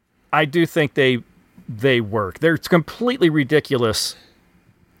 I do think they work. They're completely ridiculous,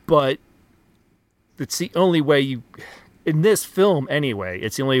 but it's the only way in this film anyway,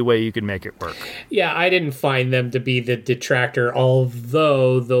 it's the only way you can make it work. Yeah, I didn't find them to be the detractor,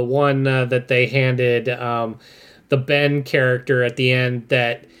 although the one that they handed the Ben character at the end,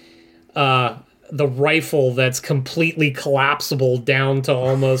 that the rifle that's completely collapsible down to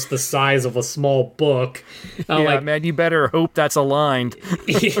almost the size of a small book. Man, you better hope that's aligned.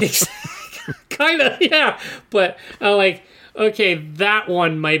 Kind of, yeah. But okay, that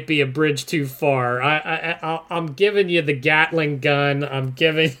one might be a bridge too far. I'm giving you the Gatling gun. I'm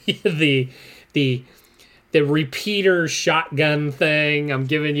giving you the repeater shotgun thing. I'm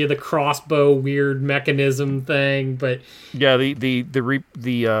giving you the crossbow weird mechanism thing. But yeah,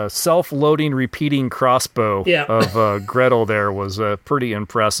 the self-loading repeating crossbow of Gretel there was pretty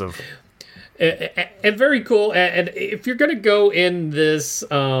impressive. And very cool. And if you're going to go in this,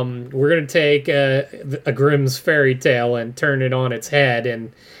 we're going to take a Grimm's fairy tale and turn it on its head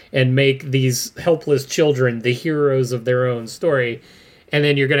and make these helpless children the heroes of their own story. And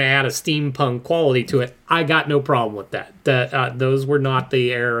then you're going to add a steampunk quality to it. I got no problem with that. Those were not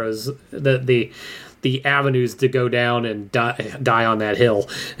the arrows, the avenues to go down and die on that hill.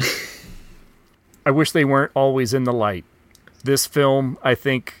 I wish they weren't always in the light. This film, I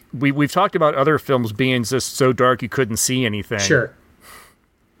think, we've talked about other films being just so dark you couldn't see anything. Sure.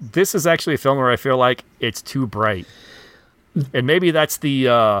 This is actually a film where I feel like it's too bright. And maybe that's they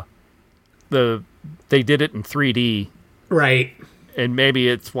did it in 3D. Right. And maybe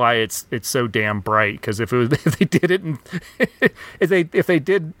it's why it's so damn bright, because if they did it if they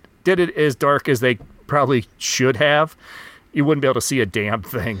did it as dark as they probably should have, you wouldn't be able to see a damn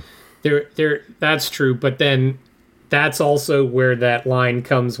thing. That's true, but then that's also where that line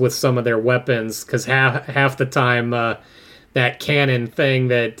comes with some of their weapons, because half the time that cannon thing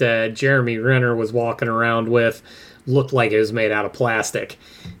that Jeremy Renner was walking around with looked like it was made out of plastic.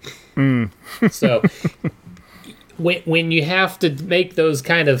 So when you have to make those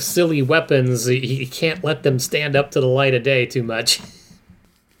kind of silly weapons, you can't let them stand up to the light of day too much.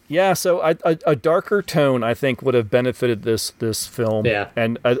 Yeah, so a darker tone, I think, would have benefited this film. Yeah.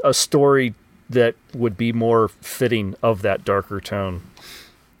 And a story that would be more fitting of that darker tone.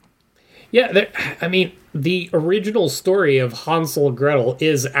 Yeah, I mean, the original story of Hansel and Gretel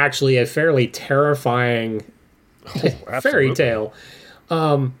is actually a fairly terrifying fairy tale.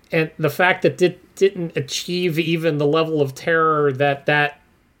 And the fact that it didn't achieve even the level of terror that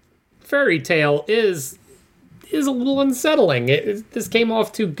fairy tale is a little unsettling. This came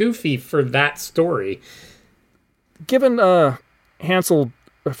off too goofy for that story. Given Hansel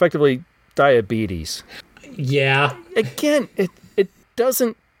effectively diabetes. Yeah. Again, it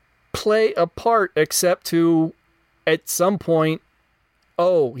doesn't play a part except to, at some point,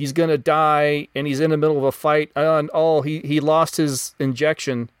 oh, he's going to die and he's in the middle of a fight and he lost his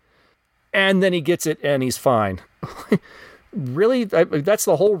injection and then he gets it and he's fine. Really? That's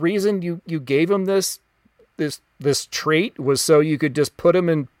the whole reason you gave him this trait, was so you could just put him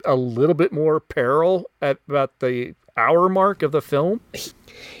in a little bit more peril at about the hour mark of the film?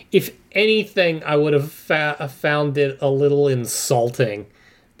 If anything, I would have found it a little insulting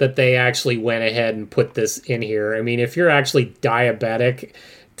that they actually went ahead and put this in here. I mean, if you're actually diabetic,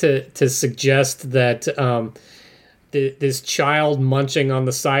 to suggest that this child munching on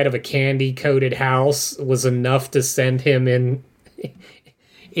the side of a candy-coated house was enough to send him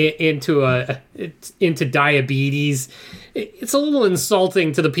into diabetes, it's a little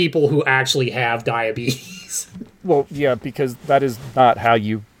insulting to the people who actually have diabetes. Well, yeah, because that is not how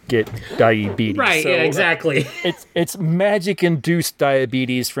you get diabetes. Right, so, yeah, exactly. It's magic-induced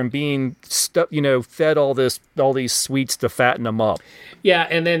diabetes from being fed all these sweets to fatten them up. Yeah,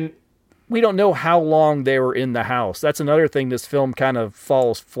 and then we don't know how long they were in the house. That's another thing this film kind of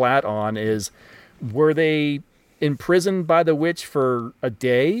falls flat on, is were they imprisoned by the witch for a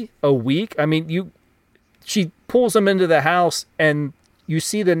day, a week? I mean, she pulls them into the house and you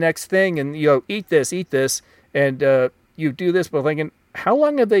see the next thing and eat this, and you do this, but thinking, how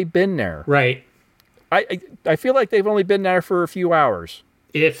long have they been there? Right. I feel like they've only been there for a few hours.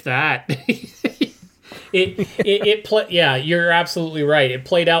 If that. Yeah, you're absolutely right. It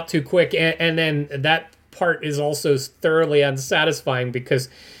played out too quick, and then that part is also thoroughly unsatisfying because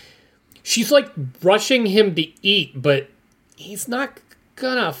she's like rushing him to eat, but he's not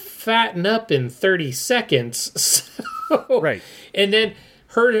gonna fatten up in 30 seconds. So, right. And then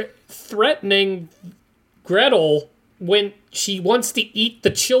her threatening Gretel when she wants to eat the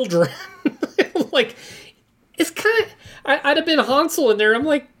children. Like, it's kind of... I'd have been Hansel in there. I'm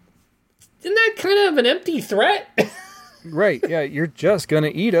like, isn't that kind of an empty threat? Right, yeah, you're just going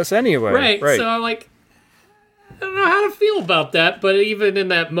to eat us anyway. Right, so I'm like, I don't know how to feel about that, but even in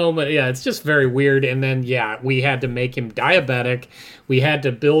that moment, yeah, it's just very weird. And then, yeah, we had to make him diabetic. We had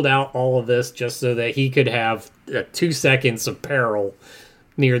to build out all of this just so that he could have 2 seconds of peril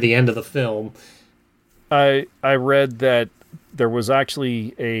near the end of the film. I read that there was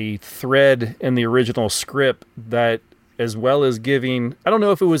actually a thread in the original script that, as well as giving, I don't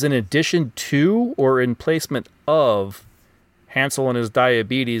know if it was in addition to or in placement of Hansel and his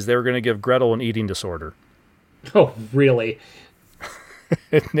diabetes, they were going to give Gretel an eating disorder. Oh, really?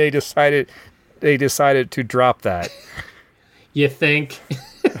 And they decided to drop that. You think?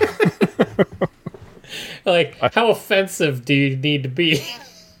 Like, how offensive do you need to be?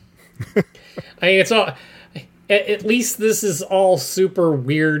 I mean, it's all... At least this is all super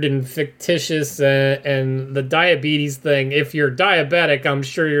weird and fictitious, and the diabetes thing, if you're diabetic, I'm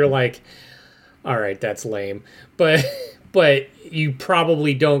sure you're like, all right, that's lame. But you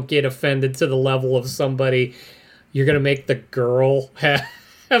probably don't get offended to the level of somebody, you're going to make the girl have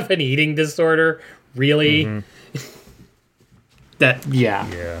an eating disorder? Really? Mm-hmm.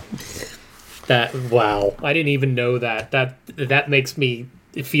 Yeah. That, wow. I didn't even know that. That makes me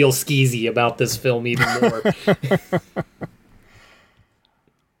feel skeezy about this film even more.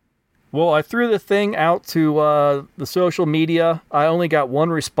 Well, I threw the thing out to the social media. I only got one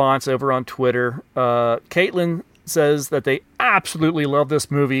response over on Twitter. Caitlin says that they absolutely love this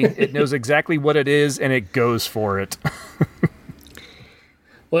movie. It knows exactly what it is, and it goes for it.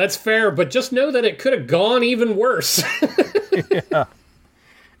 Well, that's fair, but just know that it could have gone even worse. Yeah.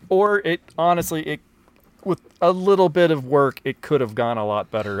 Or it with a little bit of work, it could have gone a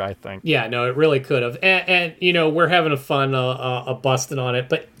lot better, I think. Yeah, no, it really could have. And we're having a fun busting on it,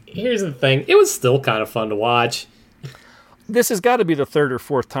 but here's the thing. It was still kind of fun to watch. This has got to be the third or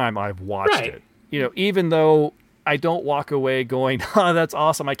fourth time I've watched it. Even though I don't walk away going, oh, that's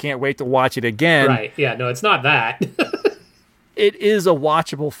awesome, I can't wait to watch it again. Right, yeah, no, it's not that. It is a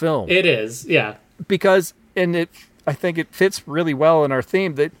watchable film. It is, yeah. Because, I think it fits really well in our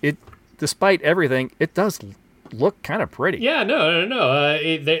theme, that it, despite everything, it does look kind of pretty. Yeah, no.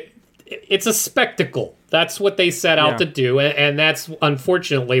 It's a spectacle. That's what they set out to do, and that's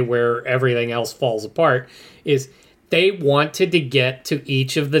unfortunately where everything else falls apart, is they wanted to get to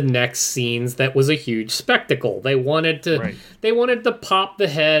each of the next scenes that was a huge spectacle. They wanted to pop the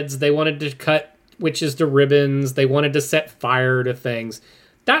heads, they wanted to cut witches to ribbons, they wanted to set fire to things.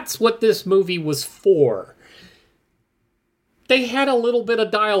 That's what this movie was for. They had a little bit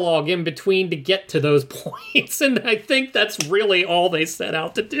of dialogue in between to get to those points, and I think that's really all they set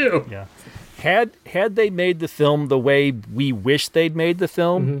out to do. Yeah. Had they made the film the way we wish they'd made the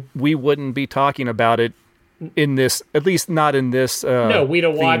film, we wouldn't be talking about it in this, at least not in this. No, we'd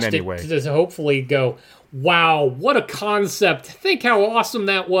have watched anyway. it to hopefully go, wow, what a concept. Think how awesome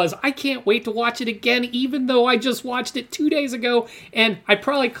that was. I can't wait to watch it again, even though I just watched it 2 days ago, and I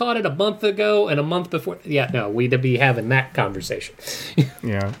probably caught it a month ago and a month before. Yeah, no, we'd be having that conversation.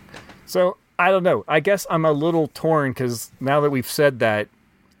 Yeah. So, I don't know. I guess I'm a little torn, because now that we've said that,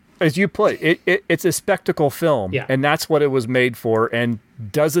 as you put it, it's a spectacle film, and that's what it was made for, and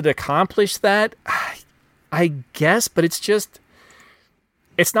does it accomplish that? I guess, but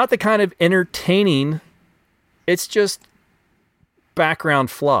it's not the kind of entertaining. It's just background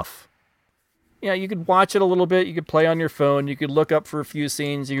fluff. Yeah, you could watch it a little bit. You could play on your phone. You could look up for a few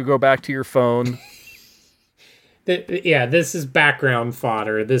scenes. You could go back to your phone. Yeah, this is background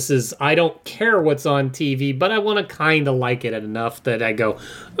fodder. This is, I don't care what's on TV, but I want to kind of like it enough that I go,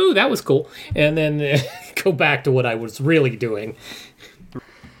 ooh, that was cool. And then go back to what I was really doing.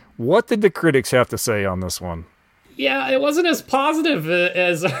 What did the critics have to say on this one? Yeah, it wasn't as positive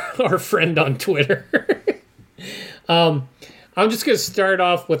as our friend on Twitter. I'm just going to start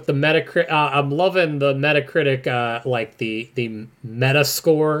off with the Metacritic. I'm loving the Metacritic, like the meta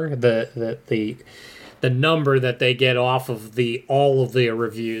score, the number that they get off of all of the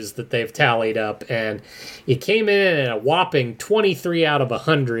reviews that they've tallied up, and it came in at a whopping 23 out of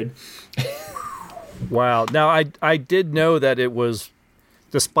 100. Wow. Now, I did know that it was,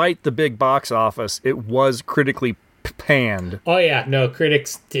 despite the big box office, it was critically panned. Oh, yeah. No,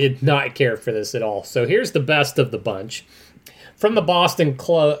 critics did not care for this at all. So here's the best of the bunch. From the Boston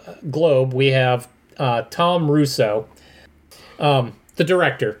Globe, we have Tom Russo, the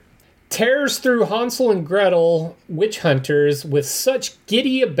director. Tears through Hansel and Gretel witch hunters with such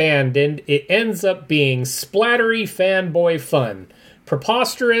giddy abandon, it ends up being splattery fanboy fun.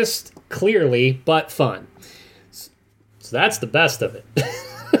 Preposterous, clearly, but fun. So that's the best of it.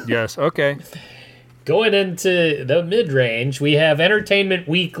 Yes, okay. Going into the mid-range, we have Entertainment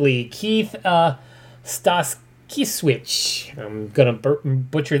Weekly, Keith Staskiewicz. I'm going to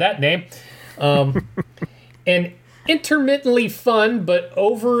butcher that name. And intermittently fun, but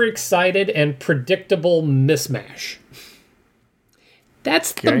overexcited and predictable mismatch.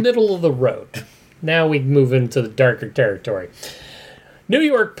 That's the middle of the road. Now we move into the darker territory. New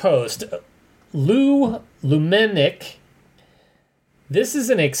York Post, Lou Lumenick. This is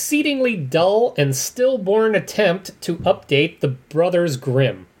an exceedingly dull and stillborn attempt to update the Brothers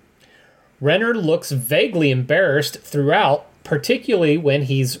Grimm. Renner looks vaguely embarrassed throughout, particularly when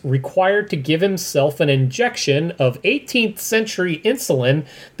he's required to give himself an injection of 18th century insulin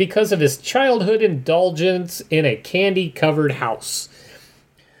because of his childhood indulgence in a candy-covered house.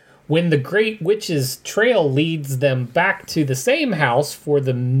 When the Great Witch's trail leads them back to the same house for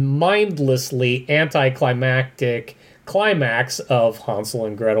the mindlessly anticlimactic climax of Hansel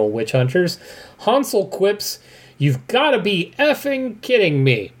and Gretel Witch Hunters, Hansel quips, "You've got to be effing kidding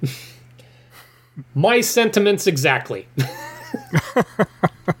me." My sentiments exactly.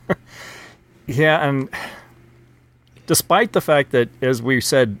 Yeah, and despite the fact that, as we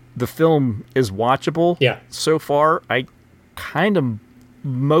said, the film is watchable, so far, I kind of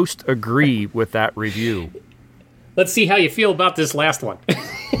most agree with that review. Let's see how you feel about this last one.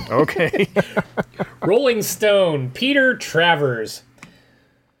 Okay. Rolling Stone, Peter Travers.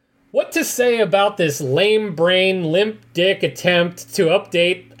 What to say about this lame brain, limp dick attempt to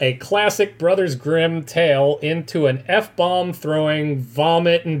update a classic Brothers Grimm tale into an F-bomb throwing,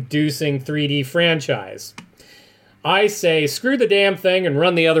 vomit-inducing 3D franchise? I say screw the damn thing and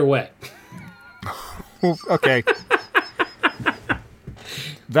run the other way. Okay.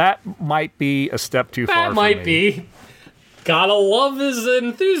 That might be a step too far. That might be. Gotta love his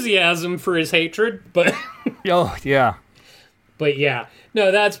enthusiasm for his hatred, but... Oh, yeah. But yeah,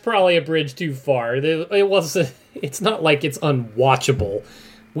 no, that's probably a bridge too far. It's not like it's unwatchable.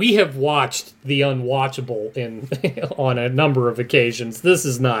 We have watched the unwatchable on a number of occasions. This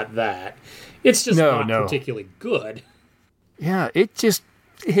is not that. It's just not particularly good. Yeah, it just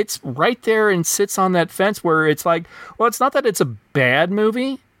hits right there and sits on that fence where it's like, well, it's not that it's a bad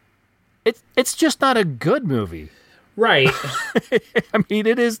movie. It's just not a good movie. Right. I mean,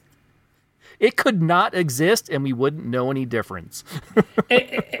 it is. It could not exist, and we wouldn't know any difference.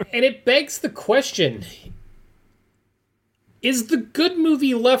 and it begs the question, is the good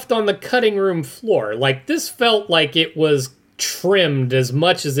movie left on the cutting room floor? Like, this felt like it was trimmed as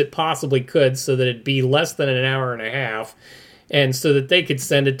much as it possibly could so that it'd be less than an hour and a half, and so that they could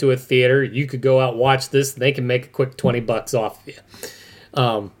send it to a theater. You could go out, watch this, and they can make a quick $20 off of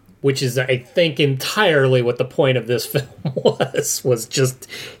you. Which is, I think, entirely what the point of this film was just,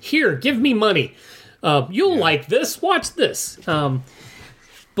 here, give me money. You'll like this, watch this.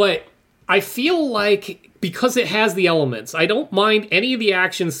 But I feel like because it has the elements, I don't mind any of the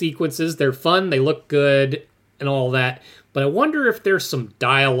action sequences. They're fun, they look good, and all that. But I wonder if there's some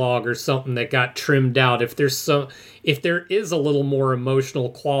dialogue or something that got trimmed out. If there is a little more emotional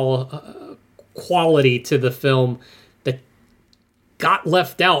quality to the film that got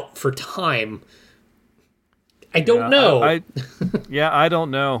left out for time. I don't know. I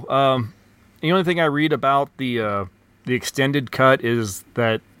don't know. The only thing I read about the extended cut is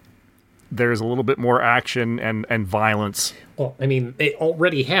that there's a little bit more action and violence. Well, I mean, they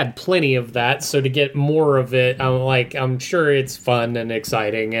already had plenty of that, so to get more of it, I'm sure it's fun and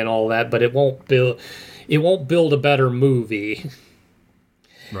exciting and all that, but it won't build a better movie.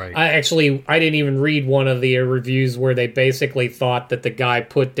 Right. I didn't even read one of the reviews where they basically thought that the guy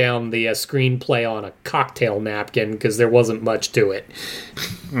put down the screenplay on a cocktail napkin because there wasn't much to it.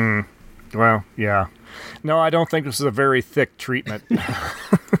 Well, yeah. No, I don't think this is a very thick treatment.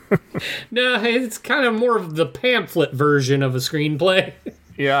 No, it's kind of more of the pamphlet version of a screenplay.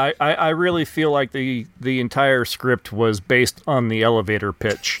 Yeah, I really feel like the entire script was based on the elevator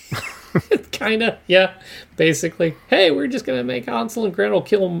pitch. Kind of, yeah, basically. Hey, we're just going to make Hansel and Gretel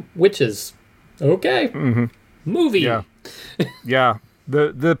kill witches. Okay. Mm-hmm. Movie. Yeah. Yeah.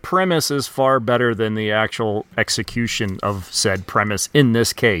 The premise is far better than the actual execution of said premise in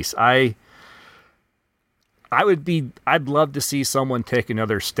this case. I'd love to see someone take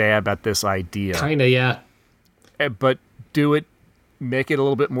another stab at this idea. Kinda, yeah. But do it, make it a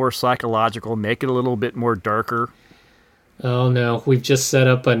little bit more psychological, make it a little bit more darker. Oh no, we've just set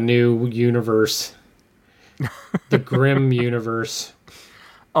up a new universe. The Grimm universe.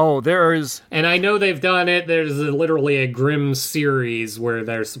 Oh, there is... And I know they've done it. There's literally a Grimm series where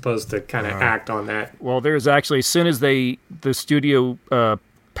they're supposed to kind of act on that. Well, there's actually, as soon as the studio...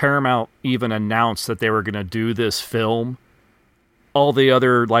 Paramount even announced that they were going to do this film, all the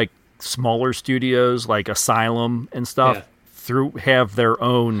other like smaller studios like Asylum and stuff have their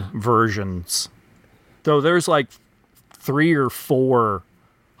own versions. So there's like 3 or 4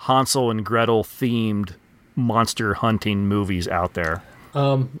 Hansel and Gretel themed monster hunting movies out there.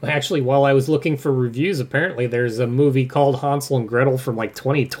 Actually, while I was looking for reviews, apparently there's a movie called Hansel and Gretel from like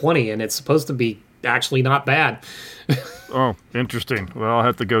 2020, and it's supposed to be actually not bad. Oh, interesting. Well, I'll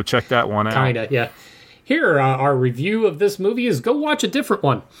have to go check that one out. Kinda, yeah. Here, our review of this movie is go watch a different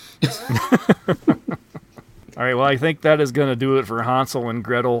one. All right, well, I think that is going to do it for Hansel and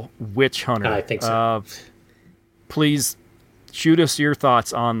Gretel Witch Hunter. I think so. Please shoot us your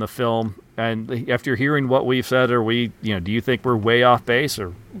thoughts on the film. And after hearing what we've said, do you think we're way off base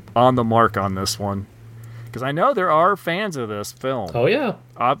or on the mark on this one? Because I know there are fans of this film. Oh, yeah.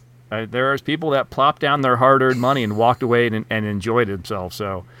 There are people that plopped down their hard-earned money and walked away and enjoyed themselves.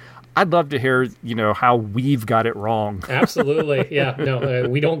 So I'd love to hear, how we've got it wrong. Absolutely. Yeah. No,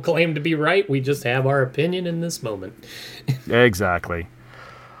 we don't claim to be right. We just have our opinion in this moment. Exactly.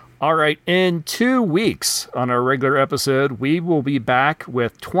 All right. In 2 weeks on our regular episode, we will be back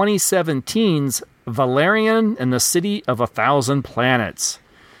with 2017's Valerian and the City of 1,000 Planets.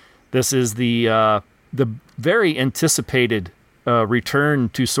 This is the very anticipated return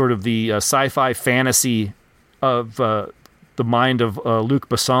to sort of the sci-fi fantasy of the mind of Luc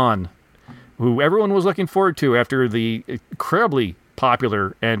Besson, who everyone was looking forward to after the incredibly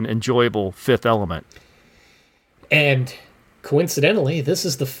popular and enjoyable Fifth Element. And coincidentally, this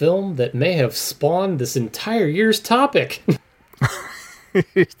is the film that may have spawned this entire year's topic.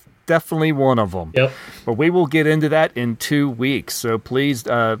 Definitely one of them. Yep. But we will get into that in 2 weeks. So please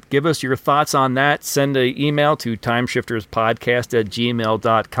give us your thoughts on that. Send an email to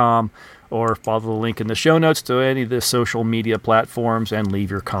timeshifterspodcast@gmail.com or follow the link in the show notes to any of the social media platforms and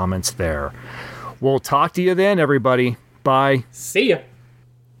leave your comments there. We'll talk to you then, everybody. Bye. See ya.